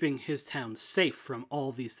keeping his town safe from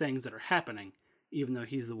all these things that are happening, even though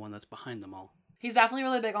he's the one that's behind them all. He's definitely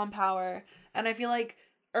really big on power, and I feel like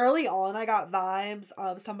early on I got vibes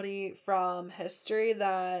of somebody from history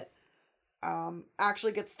that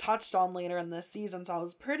actually gets touched on later in this season, so I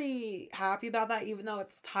was pretty happy about that, even though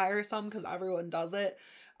it's tiresome because everyone does it.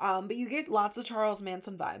 But you get lots of Charles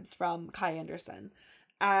Manson vibes from Kai Anderson,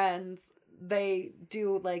 and they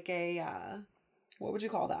do like a what would you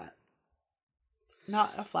call that?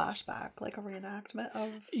 Not a flashback, like a reenactment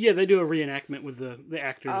of... Yeah, they do a reenactment with the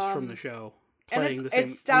actors from the show playing and the same.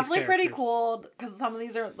 It's definitely pretty cool, because some of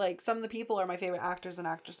these are, like, some of the people are my favorite actors and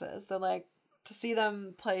actresses. So, like, to see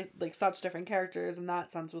them play, like, such different characters in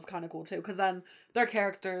that sense was kind of cool, too. Because then they're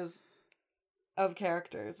characters of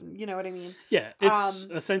characters, you know what I mean? Yeah, it's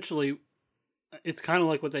essentially... It's kind of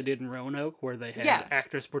like what they did in Roanoke, where they had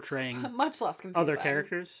actors portraying much less confusing. Other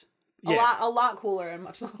characters. Yeah. A lot cooler and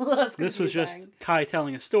much less confusing. This was just Kai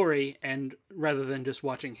telling a story, and rather than just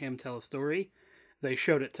watching him tell a story, they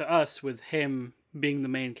showed it to us with him being the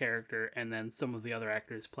main character, and then some of the other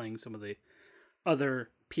actors playing some of the other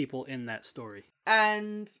people in that story.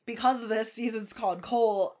 And because this season's called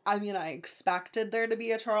Cole, I mean, I expected there to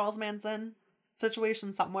be a Charles Manson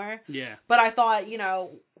situation somewhere. Yeah. But I thought, you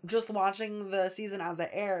know, just watching the season as it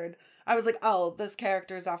aired, I was like, oh, this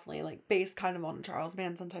character is definitely, like, based kind of on a Charles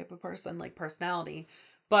Manson type of person, like, personality.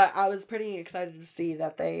 But I was pretty excited to see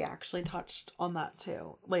that they actually touched on that,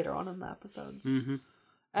 too, later on in the episodes. Mm-hmm.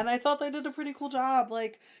 And I thought they did a pretty cool job,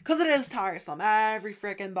 like, because it is tiresome. Every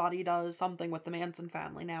freaking body does something with the Manson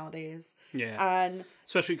family nowadays. Yeah. And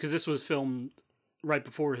especially because this was filmed right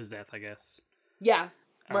before his death, I guess. Yeah.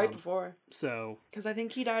 Right before. So. Because I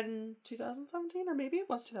think he died in 2017, or maybe it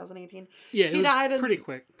was 2018. Yeah, he died pretty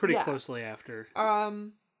quick, pretty closely after. But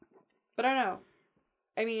I don't know.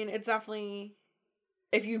 I mean, it's definitely,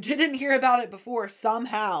 if you didn't hear about it before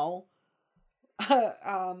somehow,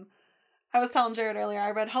 I was telling Jared earlier,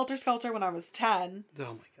 I read Helter Skelter when I was 10. Oh my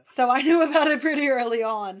god. So I knew about it pretty early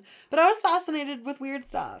on. But I was fascinated with weird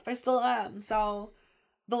stuff. I still am. So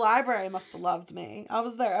the library must have loved me. I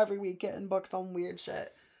was there every week getting books on weird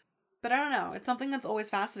shit. But I don't know. It's something that's always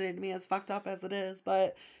fascinated me, as fucked up as it is.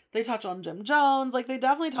 But they touch on Jim Jones. Like, they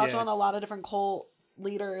definitely touch on a lot of different cult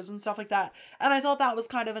leaders and stuff like that. And I thought that was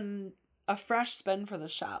kind of a fresh spin for the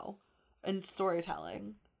show and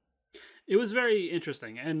storytelling. It was very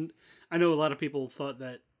interesting. And I know a lot of people thought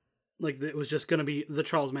that, like, it was just going to be the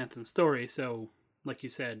Charles Manson story. So, like you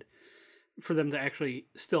said, for them to actually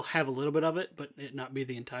still have a little bit of it, but it not be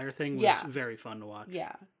the entire thing was very fun to watch.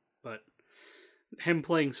 Yeah. But him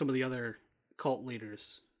playing some of the other cult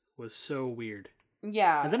leaders was so weird.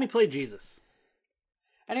 Yeah. And then he played Jesus.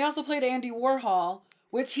 And he also played Andy Warhol,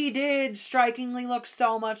 which he did strikingly look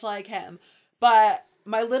so much like him. But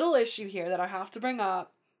my little issue here that I have to bring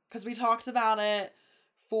up, because we talked about it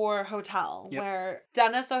for Hotel, where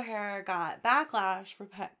Dennis O'Hara got backlash for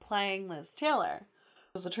playing Liz Taylor. He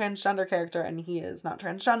was a transgender character, and he is not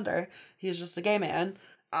transgender. He's just a gay man.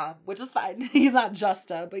 Which is fine. He's not just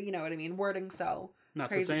a, but you know what I mean. Wording so not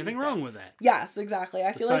that there's anything wrong with that. Yes, exactly.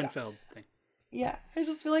 I feel like Seinfeld thing. Yeah, I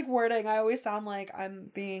just feel like wording. I always sound like I'm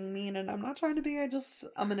being mean, and I'm not trying to be.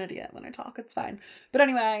 I'm an idiot when I talk. It's fine. But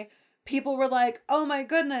anyway, people were like, "Oh my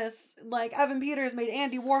goodness!" Like Evan Peters made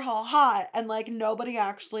Andy Warhol hot, and like nobody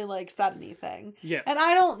actually like said anything. Yeah. And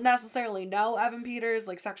I don't necessarily know Evan Peters'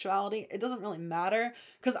 like sexuality. It doesn't really matter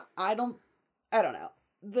because I don't know.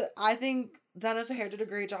 I think Dennis O'Hara did a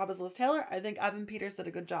great job as Liz Taylor. I think Evan Peters did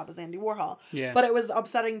a good job as Andy Warhol. Yeah. But it was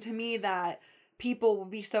upsetting to me that people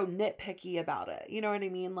would be so nitpicky about it. You know what I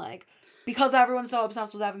mean? Like, because everyone's so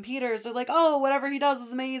obsessed with Evan Peters, they're like, oh, whatever he does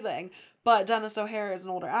is amazing. But Dennis O'Hare is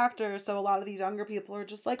an older actor, so a lot of these younger people are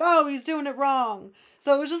just like, oh, he's doing it wrong.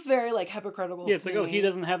 So it was just very, like, hypocritical. Yeah, it's like, oh, he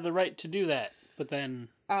doesn't have the right to do that. But then,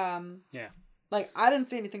 yeah. Like, I didn't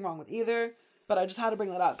see anything wrong with either, but I just had to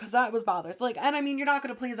bring that up because that was bothersome. Like, and I mean, you're not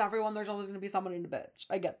going to please everyone. There's always going to be somebody to bitch.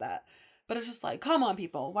 I get that. But it's just like, come on,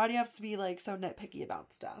 people. Why do you have to be, like, so nitpicky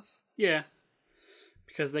about stuff? Yeah.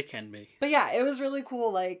 Because they can be. But yeah, it was really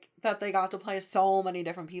cool, like, that they got to play so many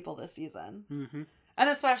different people this season. Mm-hmm. And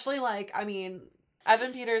especially, like, I mean,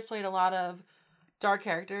 Evan Peters played a lot of dark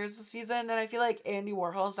characters this season, and I feel like Andy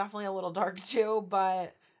Warhol is definitely a little dark too,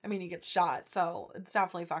 but, I mean, he gets shot, so it's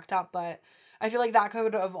definitely fucked up, but I feel like that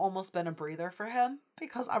could have almost been a breather for him,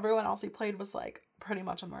 because everyone else he played was, like, pretty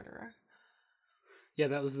much a murderer. Yeah,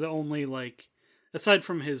 that was the only, like, aside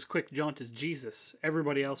from his quick jaunt as Jesus,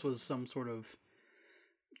 everybody else was some sort of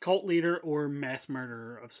cult leader or mass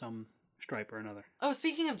murderer of some stripe or another. Oh,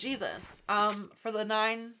 speaking of Jesus, for the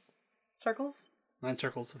 9 circles? 9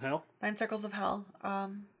 Circles of Hell? 9 Circles of Hell.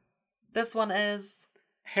 This one is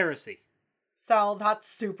Heresy. So that's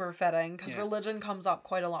super fitting, because religion comes up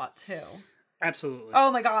quite a lot, too. Absolutely.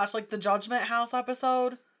 Oh my gosh, like the Judgment House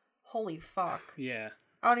episode? Holy fuck. Yeah.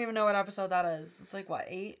 I don't even know what episode that is. It's like, what,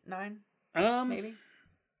 8, 9? Maybe?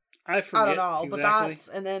 I forget. I don't know, exactly. but that's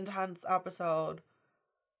an intense episode.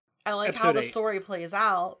 I like Episode how the 8. story plays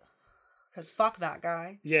out, because fuck that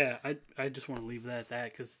guy. Yeah, I just want to leave that at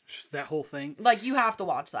that, because that whole thing... Like, you have to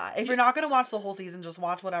watch that. If you're not going to watch the whole season, just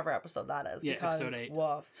watch whatever episode that is. Yeah, because, episode 8.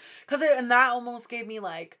 Woof. And that almost gave me,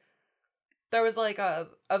 like, there was, like, a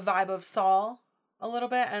vibe of Saw a little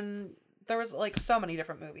bit, and there was, like, so many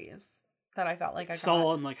different movies that I felt like I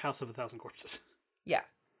Saw and, like, House of a Thousand Corpses. Yeah.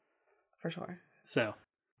 For sure. So,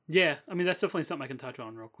 yeah, I mean, that's definitely something I can touch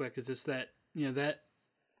on real quick, is just that, you know,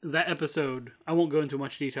 that episode, I won't go into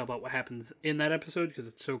much detail about what happens in that episode because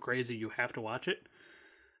it's so crazy you have to watch it.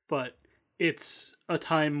 But it's a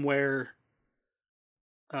time where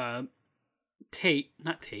Tate,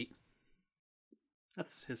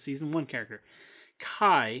 that's his season 1 character,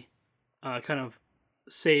 Kai kind of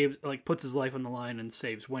puts his life on the line and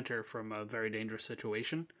saves Winter from a very dangerous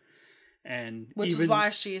situation. And which is why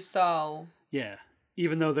she's so... Yeah.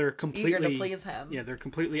 Even though they're completely... eager to please him. Yeah, they're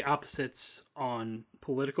completely opposites on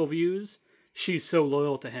political views. She's so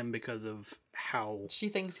loyal to him because of how... She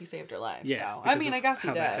thinks he saved her life. Yeah. So. I mean, I guess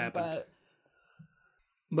he did, but...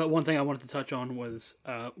 But one thing I wanted to touch on was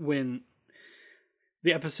when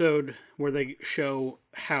the episode where they show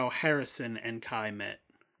how Harrison and Kai met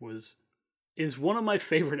is one of my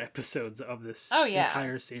favorite episodes of this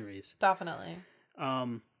entire series. Definitely.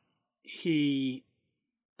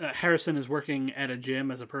 Harrison is working at a gym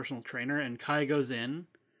as a personal trainer, and Kai goes in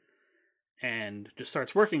and just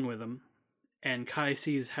starts working with him, and Kai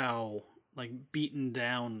sees how, like, beaten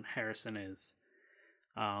down Harrison is.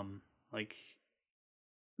 Like,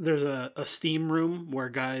 there's a steam room where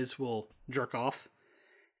guys will jerk off,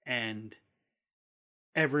 and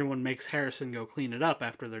everyone makes Harrison go clean it up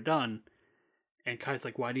after they're done, and Kai's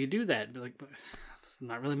like, why do you do that? Like, it's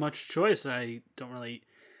not really much choice. I'm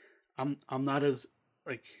not as,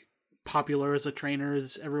 like, popular as a trainer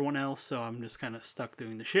as everyone else, so I'm just kind of stuck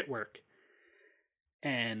doing the shit work.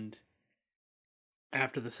 And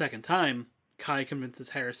after the second time, Kai convinces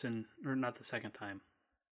Harrison, or not the second time,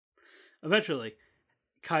 eventually,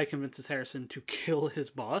 Kai convinces Harrison to kill his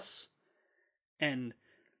boss, and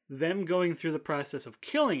them going through the process of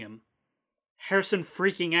killing him, Harrison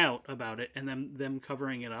freaking out about it, and them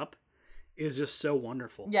covering it up, is just so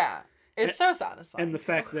wonderful. Yeah, it's so satisfying. And the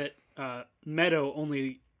fact that Meadow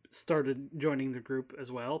only started joining the group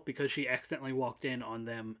as well because she accidentally walked in on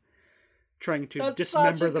them trying to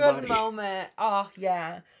dismember the body. That's such a good moment. Oh,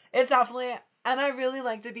 yeah. It's definitely... And I really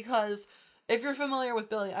liked it because if you're familiar with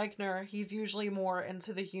Billy Eichner, he's usually more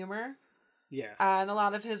into the humor. Yeah. And a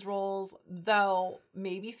lot of his roles, though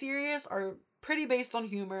maybe serious, are pretty based on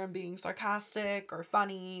humor and being sarcastic or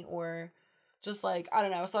funny or just like, I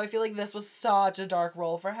don't know. So I feel like this was such a dark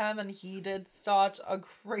role for him, and he did such a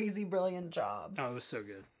crazy brilliant job. Oh, it was so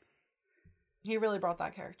good. He really brought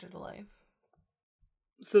that character to life.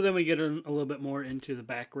 So then we get a little bit more into the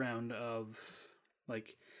background of,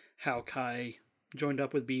 like, how Kai joined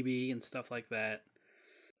up with BB and stuff like that.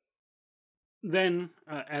 Then,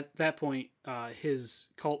 at that point, his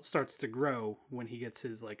cult starts to grow when he gets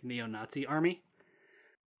his, like, neo-Nazi army.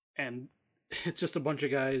 And it's just a bunch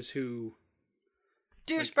of guys who...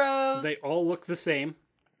 douche bros! They all look the same.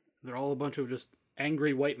 They're all a bunch of just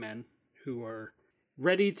angry white men who are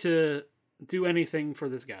ready to do anything for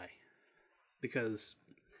this guy. Because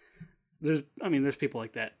there's people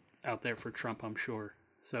like that out there for Trump, I'm sure.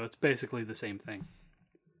 So it's basically the same thing.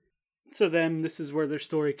 So then this is where their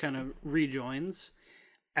story kind of rejoins.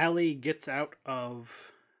 Allie gets out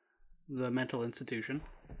of the mental institution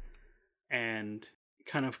and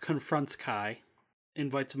kind of confronts Kai,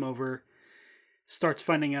 invites him over, starts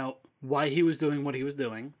finding out why he was doing what he was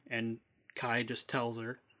doing, and Kai just tells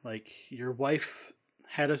her, like, your wife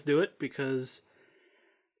had us do it because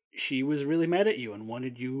she was really mad at you and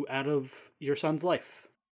wanted you out of your son's life.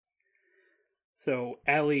 So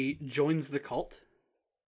Allie joins the cult,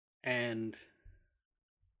 and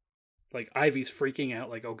like Ivy's freaking out,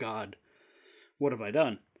 like, oh god, what have I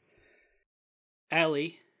done?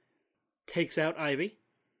 Allie takes out Ivy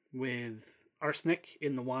with arsenic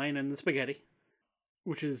in the wine and the spaghetti,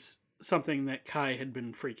 which is something that Kai had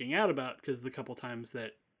been freaking out about because the couple times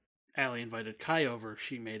that Allie invited Kai over,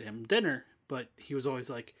 she made him dinner, but he was always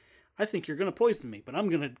like, I think you're going to poison me, but I'm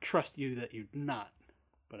going to trust you that you're not,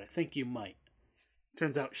 but I think you might.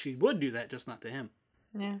 Turns out she would do that, just not to him.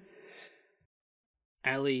 Yeah.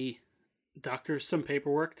 Allie doctors some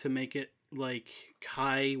paperwork to make it like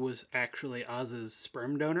Kai was actually Oz's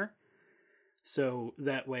sperm donor. So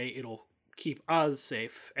that way it'll keep Oz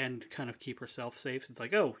safe and kind of keep herself safe. It's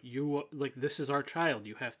like, oh, you, like, this is our child.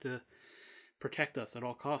 You have to protect us at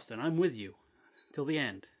all costs, and I'm with you till the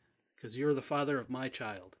end because you're the father of my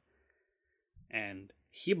child. And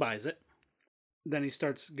he buys it. Then he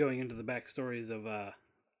starts going into the backstories of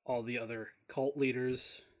all the other cult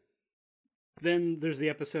leaders. Then there's the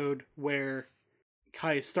episode where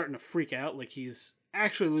Kai is starting to freak out, like he's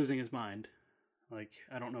actually losing his mind. Like,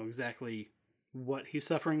 I don't know exactly what he's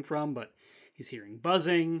suffering from, but he's hearing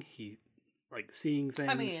buzzing, he's like seeing things.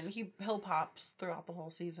 I mean, he pill pops throughout the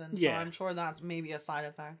whole season, yeah. So I'm sure that's maybe a side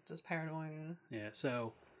effect, just paranoia. Yeah,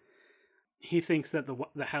 so he thinks that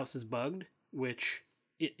the house is bugged, which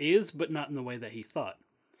it is, but not in the way that he thought.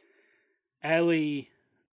 Allie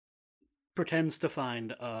pretends to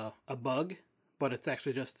find a bug, but it's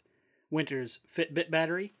actually just Winter's Fitbit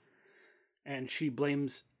battery, and she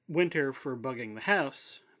blames Winter for bugging the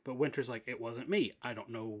house, but Winter's like, it wasn't me. I don't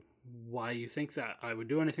know why you think that I would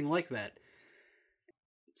do anything like that.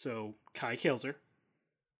 So Kai kills her,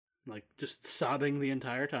 like just sobbing the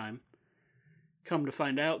entire time. Come to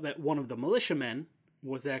find out that one of the militiamen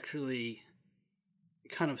was actually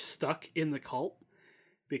kind of stuck in the cult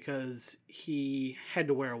because he had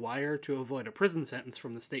to wear a wire to avoid a prison sentence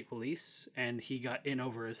from the state police, and he got in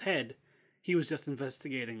over his head. He was just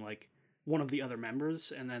investigating, like, one of the other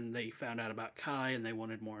members, and then they found out about Kai, and they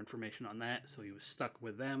wanted more information on that, so he was stuck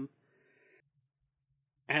with them.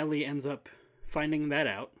 Allie ends up finding that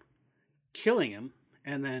out, killing him,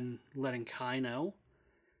 and then letting Kai know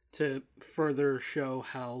to further show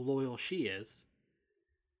how loyal she is.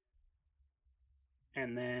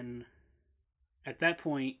 And then at that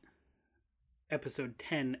point, episode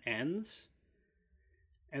 10 ends,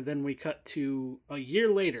 and then we cut to a year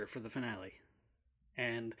later for the finale.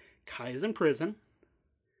 And Kai's in prison.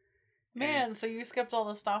 Man, so you skipped all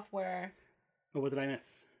the stuff where... Oh, what did I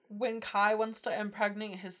miss? When Kai wants to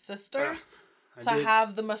impregnate his sister did.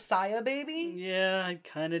 have the Messiah baby? Yeah, I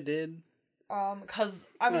kind of did. Because,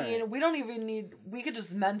 I mean, we don't even need... We could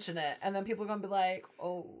just mention it, and then people are going to be like,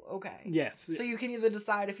 oh, okay. Yes. So you can either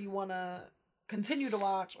decide if you want to continue to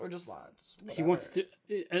watch or just watch. Whatever. He wants to...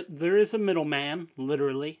 there is a middleman,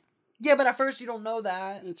 literally. Yeah, but at first you don't know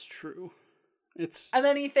that. It's true. And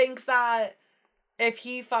then he thinks that if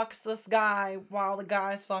he fucks this guy while the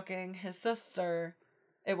guy's fucking his sister,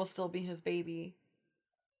 it will still be his baby.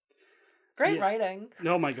 Great writing.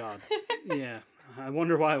 Oh my god. Yeah. I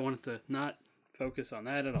wonder why I wanted to not focus on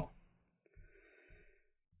that at all.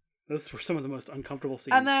 Those were some of the most uncomfortable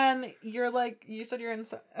scenes. And then you're like, you said you're in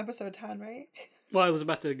episode 10, right? Well, I was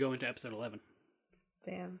about to go into episode 11.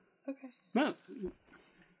 Damn. Okay. No.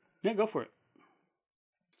 Yeah, go for it.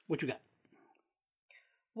 What you got?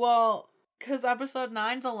 Well, because episode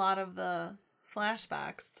 9's a lot of the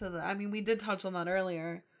flashbacks to the... I mean, we did touch on that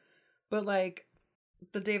earlier. But, like,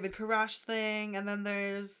 the David Koresh thing, and then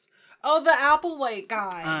there's... Oh, the Applewhite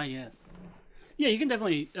guy! Ah, yes. Yeah, you can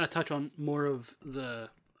definitely touch on more of the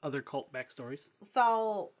other cult backstories.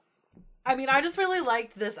 So, I mean, I just really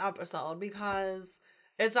liked this episode because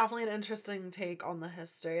it's definitely an interesting take on the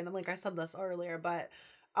history. And like I said this earlier, but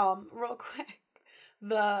real quick,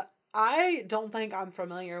 I don't think I'm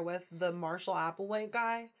familiar with the Marshall Applewhite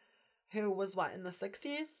guy who was in the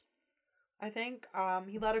 60s, I think.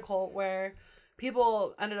 He led a cult where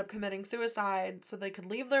people ended up committing suicide so they could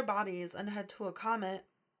leave their bodies and head to a comet,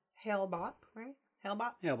 Hale-Bopp, right?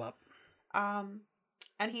 Hale-Bopp? Hale-Bopp.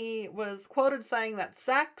 And he was quoted saying that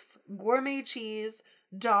sex, gourmet cheese,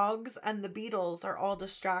 dogs, and the Beatles are all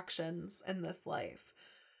distractions in this life.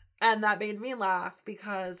 And that made me laugh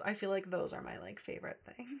because I feel like those are my like favorite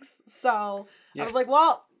things. So I was like,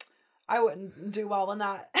 well, I wouldn't do well in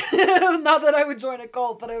that. Not that I would join a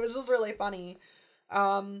cult, but it was just really funny.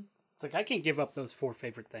 It's like I can't give up those 4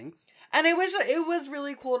 favorite things. And it was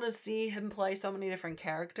really cool to see him play so many different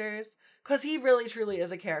characters, because he really truly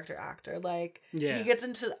is a character actor. Like, he gets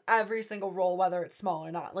into every single role, whether it's small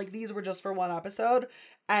or not. Like, these were just for one episode,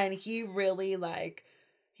 and he really, like,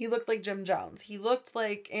 he looked like Jim Jones. He looked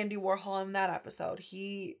like Andy Warhol in that episode.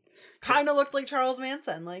 He kind of looked like Charles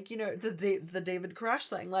Manson, like, you know, the David Koresh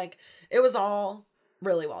thing. Like, it was all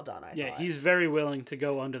really well done, I thought. Yeah, he's very willing to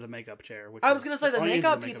go under the makeup chair. I was going to say, the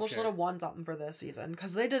makeup people should have won something for this season,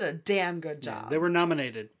 because they did a damn good job. Yeah, they were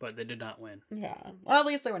nominated, but they did not win. Yeah. Well, at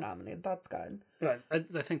least they were nominated. That's good. But I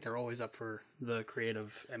think they're always up for the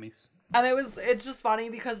creative Emmys. And it's just funny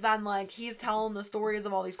because then, like, he's telling the stories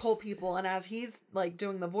of all these cult people, and as he's, like,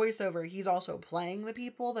 doing the voiceover, he's also playing the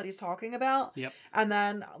people that he's talking about. Yep. And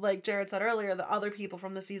then, like Jared said earlier, the other people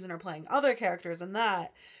from the season are playing other characters in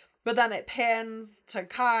that. But then it pans to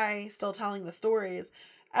Kai still telling the stories,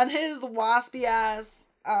 and his waspy ass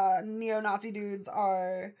neo-Nazi dudes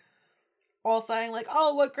are all saying, like,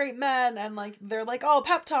 oh, what great men, and, like, they're like, oh,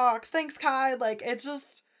 pep talks, thanks, Kai. Like, it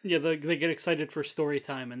just... Yeah, they get excited for story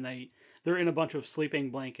time, and they're in a bunch of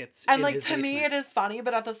sleeping blankets. And, like, to me, it is funny,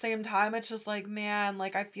 but at the same time, it's just like, man,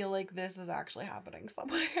 like, I feel like this is actually happening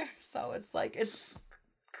somewhere. So it's like, it's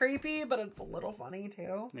creepy, but it's a little funny,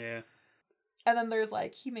 too. Yeah. And then there's,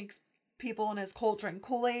 like, he makes people in his cult drink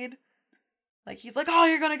Kool-Aid. Like, he's like, oh,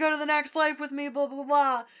 you're gonna go to the next life with me, blah, blah,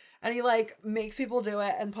 blah. And he, like, makes people do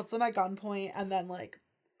it and puts them at gunpoint, and then, like,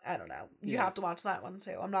 I don't know. You have to watch that one,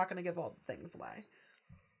 too. I'm not gonna give all the things away.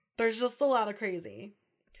 There's just a lot of crazy.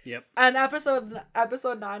 Yep. And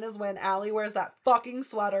episode 9 is when Allie wears that fucking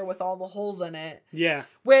sweater with all the holes in it. Yeah.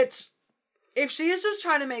 Which, if she's just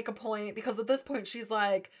trying to make a point, because at this point she's,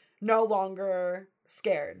 like, no longer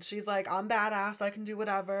scared. She's like, I'm badass, I can do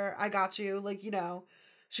whatever, I got you. Like, you know,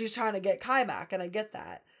 she's trying to get Kai back, and I get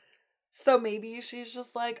that. So maybe she's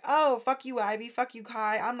just like, oh, fuck you, Ivy, fuck you,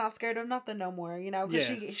 Kai, I'm not scared of nothing no more, you know?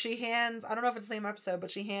 Because she hands, I don't know if it's the same episode,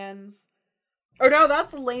 but she hands... Or no,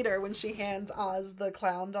 that's later when she hands Oz the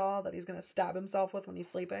clown doll that he's gonna stab himself with when he's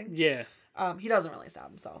sleeping. Yeah. He doesn't really stab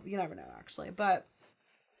himself. You never know, actually. But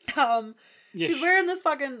she's wearing this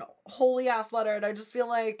fucking holy ass sweater, and I just feel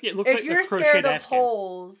like if like you're scared of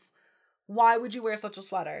holes, why would you wear such a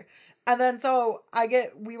sweater? And then so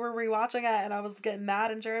we were rewatching it, and I was getting mad,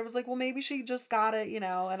 and Jared was like, well, maybe she just got it, you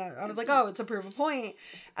know, and I was like, oh, it's to prove a point.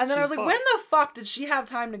 And then I was like, when the fuck did she have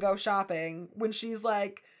time to go shopping when she's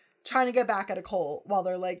like trying to get back at a cult while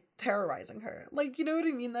they're like terrorizing her? Like, you know what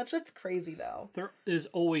I mean? That shit's crazy, though. There is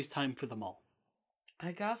always time for them all.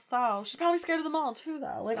 I guess so. She's probably scared of them all too,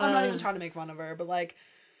 though. Like, I'm not even trying to make fun of her, but like,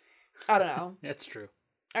 I don't know. That's true.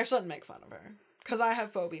 I shouldn't make fun of her because I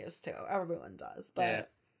have phobias too. Everyone does,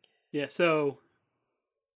 but yeah. So,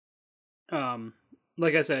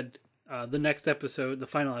 like I said, the next episode, the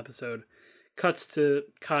final episode, cuts to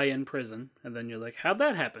Kai in prison, and then you're like, how'd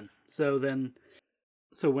that happen?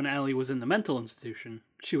 So when Allie was in the mental institution,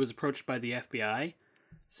 she was approached by the FBI.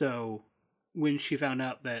 So when she found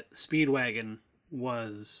out that Speedwagon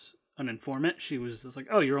was an informant, she was just like,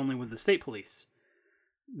 oh, you're only with the state police.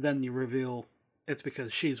 Then you reveal it's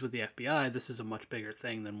because she's with the FBI. This is a much bigger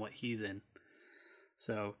thing than what he's in.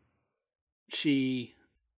 So she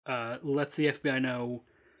lets the FBI know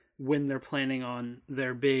when they're planning on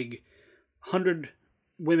their big 100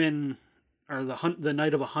 women, or the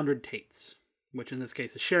night of 100 Tates. Which in this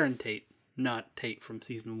case is Sharon Tate, not Tate from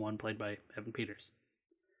season 1, played by Evan Peters.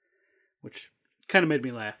 Which kind of made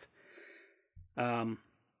me laugh.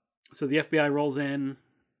 So the FBI rolls in,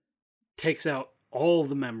 takes out all of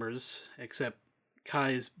the members, except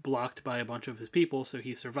Kai's blocked by a bunch of his people, so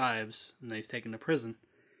he survives, and then he's taken to prison.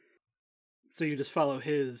 So you just follow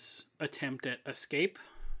his attempt at escape,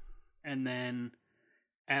 and then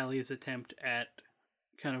Allie's attempt at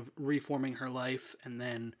kind of reforming her life, and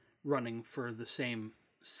then running for the same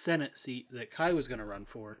Senate seat that Kai was going to run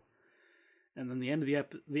for. And then the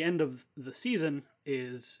end of the season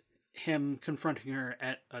is him confronting her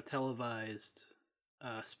at a televised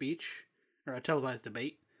speech, or a televised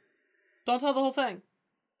debate. Don't tell the whole thing.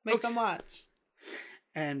 Make them watch.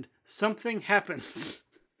 And something happens.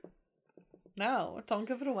 No, don't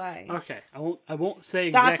give it away. Okay, I won't say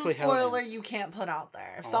exactly how it ends. That's a spoiler you can't put out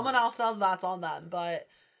there. If someone else does, that's on them. But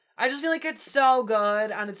I just feel like it's so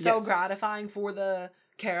good and it's so gratifying for the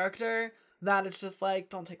character that it's just like,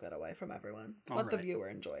 don't take that away from everyone. Let the viewer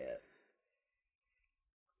enjoy it.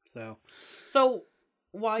 So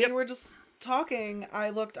while you were just talking, I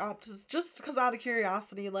looked up just because out of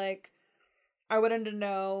curiosity, like, I wanted to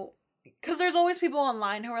know, because there's always people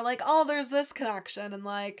online who are like, oh, there's this connection, and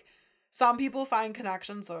like, some people find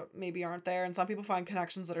connections that maybe aren't there, and some people find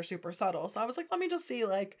connections that are super subtle. So I was like, let me just see,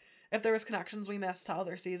 like, if there was connections we missed to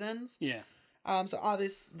other seasons. Yeah. So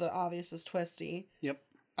the obvious is Twisty. Yep.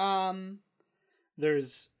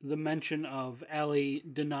 There's the mention of Allie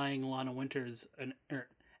denying Lana Winters an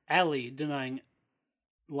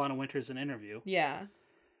interview. Yeah.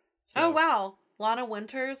 So, Oh wow, Lana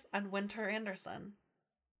Winters and Winter Anderson.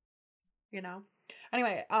 You know.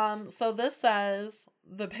 Anyway, so this says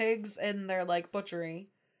the pigs in their like butchery,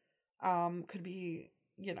 could be,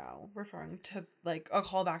 you know, referring to like a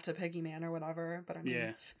callback to Piggy Man or whatever. But I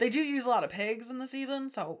mean, they do use a lot of pigs in the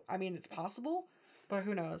season, so I mean it's possible, but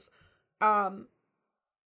who knows? And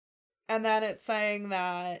then it's saying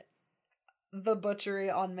that the butchery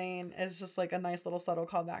on Maine is just like a nice little subtle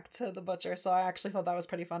callback to the butcher. So I actually thought that was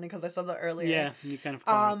pretty funny because I said that earlier. Yeah, you kind of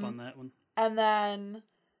caught up on that one. And then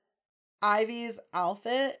Ivy's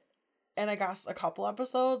outfit, and I guess a couple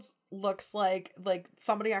episodes, looks like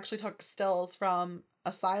somebody actually took stills from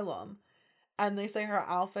Asylum, and they say her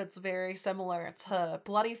outfit's very similar to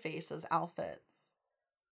Bloody Face's outfits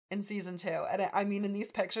in season 2. And I mean, in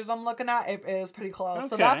these pictures I'm looking at, it is pretty close. Okay.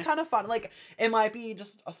 So that's kind of fun. Like, it might be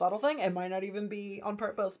just a subtle thing. It might not even be on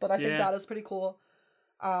purpose, but I think that is pretty cool.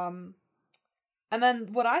 And then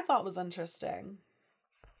what I thought was interesting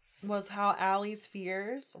was how Allie's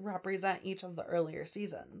fears represent each of the earlier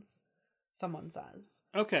seasons, someone says.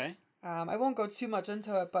 Okay. I won't go too much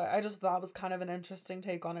into it, but I just thought it was kind of an interesting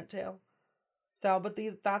take on it too. So, but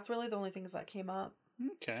that's really the only things that came up.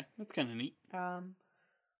 Okay. That's kind of neat.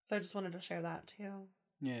 So I just wanted to share that too.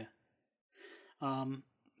 Yeah.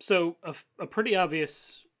 So a pretty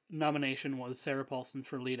obvious nomination was Sarah Paulson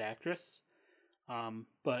for lead actress.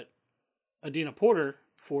 But Adina Porter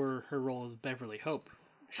for her role as Beverly Hope.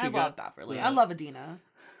 I love Beverly. I love Adina.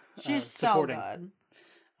 She's so good.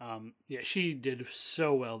 Yeah, she did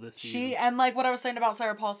so well this season. And like what I was saying about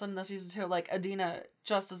Sarah Paulson this season too, like Adina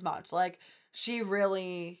just as much. Like, she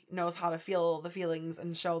really knows how to feel the feelings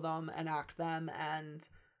and show them and act them and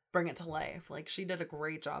bring it to life. Like, she did a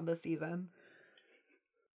great job this season.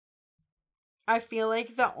 I feel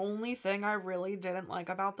like the only thing I really didn't like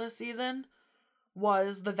about this season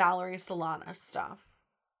was the Valerie Solanas stuff.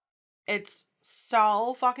 It's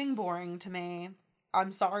so fucking boring to me.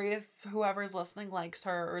 I'm sorry if whoever's listening likes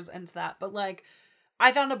her or is into that, but like,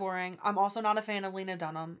 I found it boring. I'm also not a fan of Lena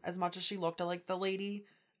Dunham. As much as she looked like the lady,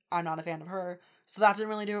 I'm not a fan of her. So that didn't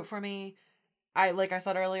really do it for me. Like I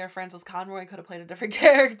said earlier, Frances Conroy could have played a different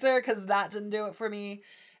character because that didn't do it for me.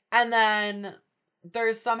 And then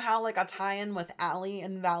there's somehow like a tie-in with Allie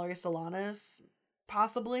and Valerie Solanas,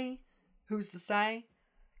 possibly. Who's to say?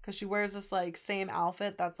 Because she wears this like same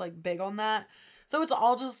outfit that's like big on that. So it's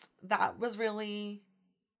all just, that was really,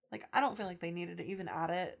 like, I don't feel like they needed to even add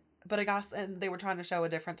it. But I guess, and they were trying to show a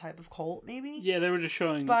different type of cult, maybe? Yeah, they were just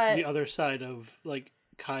showing the other side of, like,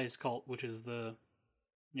 Kai's cult, which is the,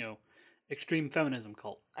 you know, extreme feminism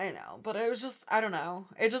cult. I know, but it was just, I don't know.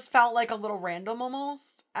 It just felt like a little random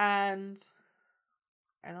almost. And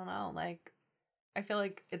I don't know, like, I feel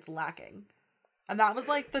like it's lacking. And that was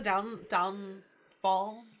like the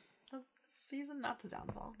downfall of season? Not the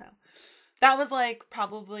downfall, no. That was like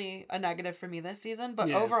probably a negative for me this season, but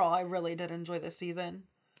overall I really did enjoy this season.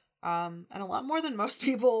 And a lot more than most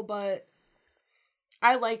people, but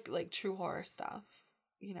I like true horror stuff,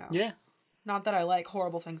 you know. Yeah. Not that I like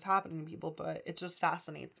horrible things happening to people, but it just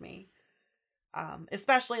fascinates me.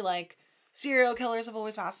 Especially like serial killers have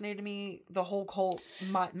always fascinated me. The whole cult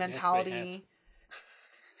mentality. Yes,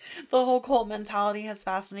 the whole cult mentality has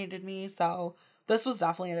fascinated me. So this was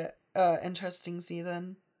definitely an interesting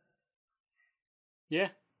season. Yeah.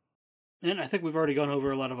 And I think we've already gone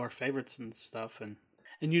over a lot of our favorites and stuff, and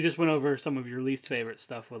you just went over some of your least favorite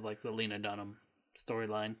stuff with like the Lena Dunham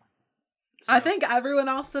storyline. So, I think everyone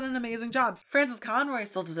else did an amazing job. Frances Conroy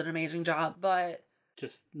still did an amazing job, but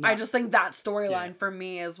I just think that storyline for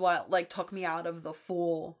me is what like took me out of the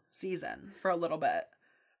full season for a little bit.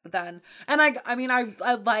 But then, and I mean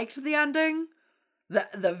I liked the ending.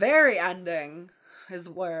 The very ending is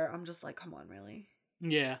where I'm just like, come on, really?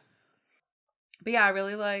 Yeah. But yeah, I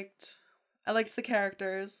liked the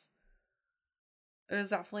characters. It was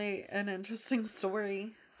definitely an interesting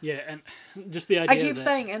story. Yeah, and just the idea I keep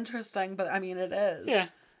saying interesting, but I mean it is. Yeah.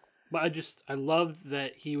 But I loved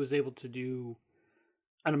that he was able to do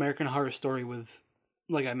an American Horror Story with,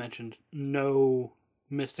 like I mentioned, no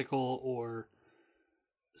mystical or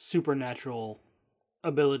supernatural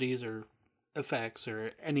abilities or effects or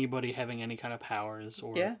anybody having any kind of powers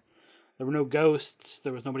or There were no ghosts.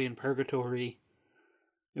 There was nobody in purgatory.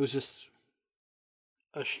 It was just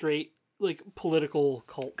a straight, like, political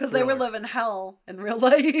cult. Because they were living hell in real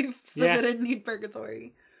life, so they didn't need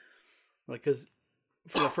purgatory. Like, because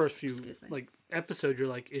for the first few, like, episodes, you're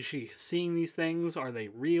like, is she seeing these things? Are they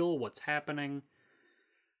real? What's happening?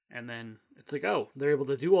 And then it's like, oh, they're able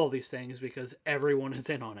to do all these things because everyone is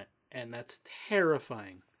in on it. And that's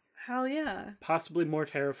terrifying. Hell yeah. Possibly more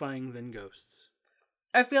terrifying than ghosts.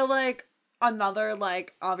 I feel like another,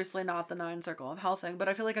 like, obviously not the 9 Circle of Hell thing, but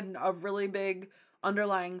I feel like a really big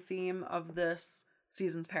underlying theme of this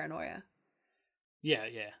season's paranoia. Yeah,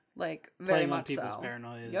 yeah. Like, very Playing much on people's so.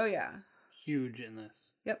 paranoia is yeah. huge in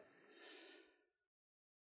this. Yep.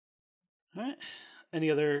 All right.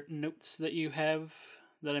 Any other notes that you have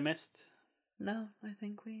that I missed? No, I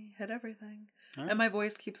think we hit everything. Right. And my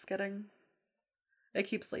voice keeps getting... It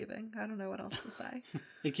keeps leaving. I don't know what else to say.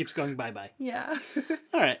 It keeps going bye-bye. Yeah.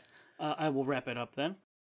 All right. I will wrap it up then.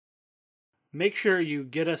 Make sure you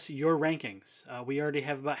get us your rankings. We already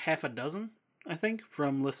have about half a dozen, I think,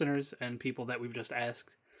 from listeners and people that we've just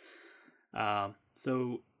asked.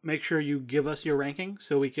 So make sure you give us your ranking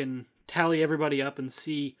so we can tally everybody up and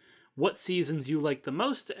see what seasons you like the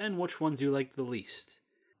most and which ones you like the least.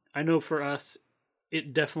 I know for us,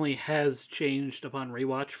 it definitely has changed upon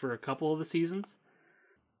rewatch for a couple of the seasons.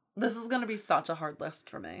 This is going to be such a hard list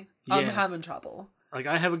for me. Yeah. I'm having trouble. Like,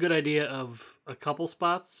 I have a good idea of a couple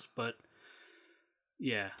spots, but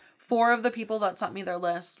yeah. 4 of the people that sent me their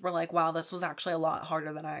list were like, wow, this was actually a lot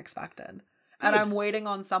harder than I expected. Good. And I'm waiting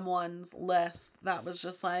on someone's list that was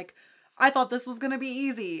just like, I thought this was going to be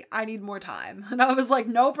easy. I need more time. And I was like,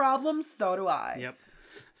 no problem. So do I. Yep.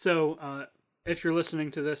 So, if you're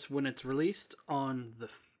listening to this when it's released on the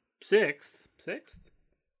 6th?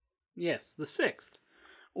 Yes, the 6th.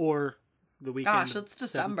 Or the weekend. Gosh, it's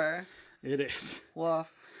December. 7th. It is.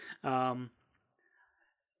 Woof. I'd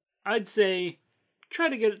say try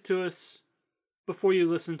to get it to us before you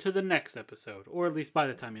listen to the next episode, or at least by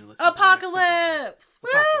the time you listen. Apocalypse! To the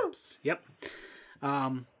next Apocalypse! Yep.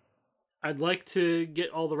 I'd like to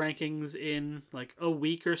get all the rankings in like a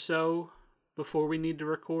week or so before we need to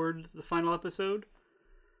record the final episode.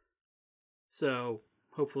 So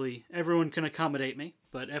hopefully everyone can accommodate me,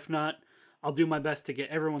 but if not, I'll do my best to get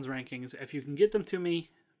everyone's rankings. If you can get them to me,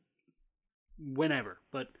 whenever,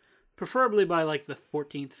 but preferably by like the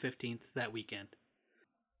 14th, 15th, that weekend.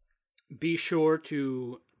 Be sure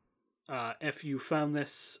to, if you found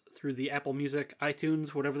this through the Apple Music, iTunes,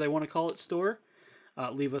 whatever they want to call it, store,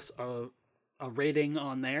 leave us a rating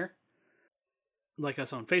on there. Like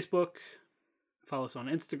us on Facebook, follow us on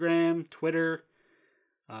Instagram, Twitter,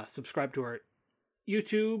 subscribe to our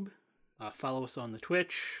YouTube, follow us on the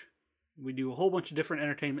Twitch. We do a whole bunch of different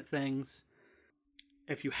entertainment things.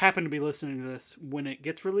 If you happen to be listening to this when it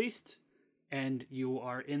gets released, and you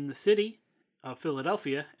are in the city of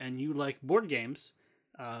Philadelphia, and you like board games,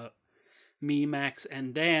 me, Max,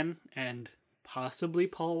 and Dan, and possibly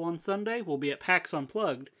Paul on Sunday, will be at PAX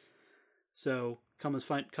Unplugged. So come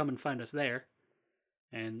and find us there,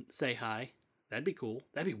 and say hi. That'd be cool.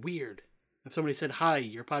 That'd be weird if somebody said hi.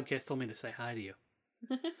 Your podcast told me to say hi to you.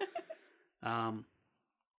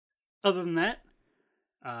 Other than that,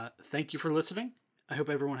 thank you for listening. I hope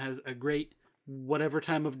everyone has a great whatever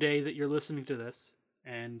time of day that you're listening to this,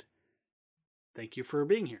 and thank you for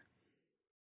being here.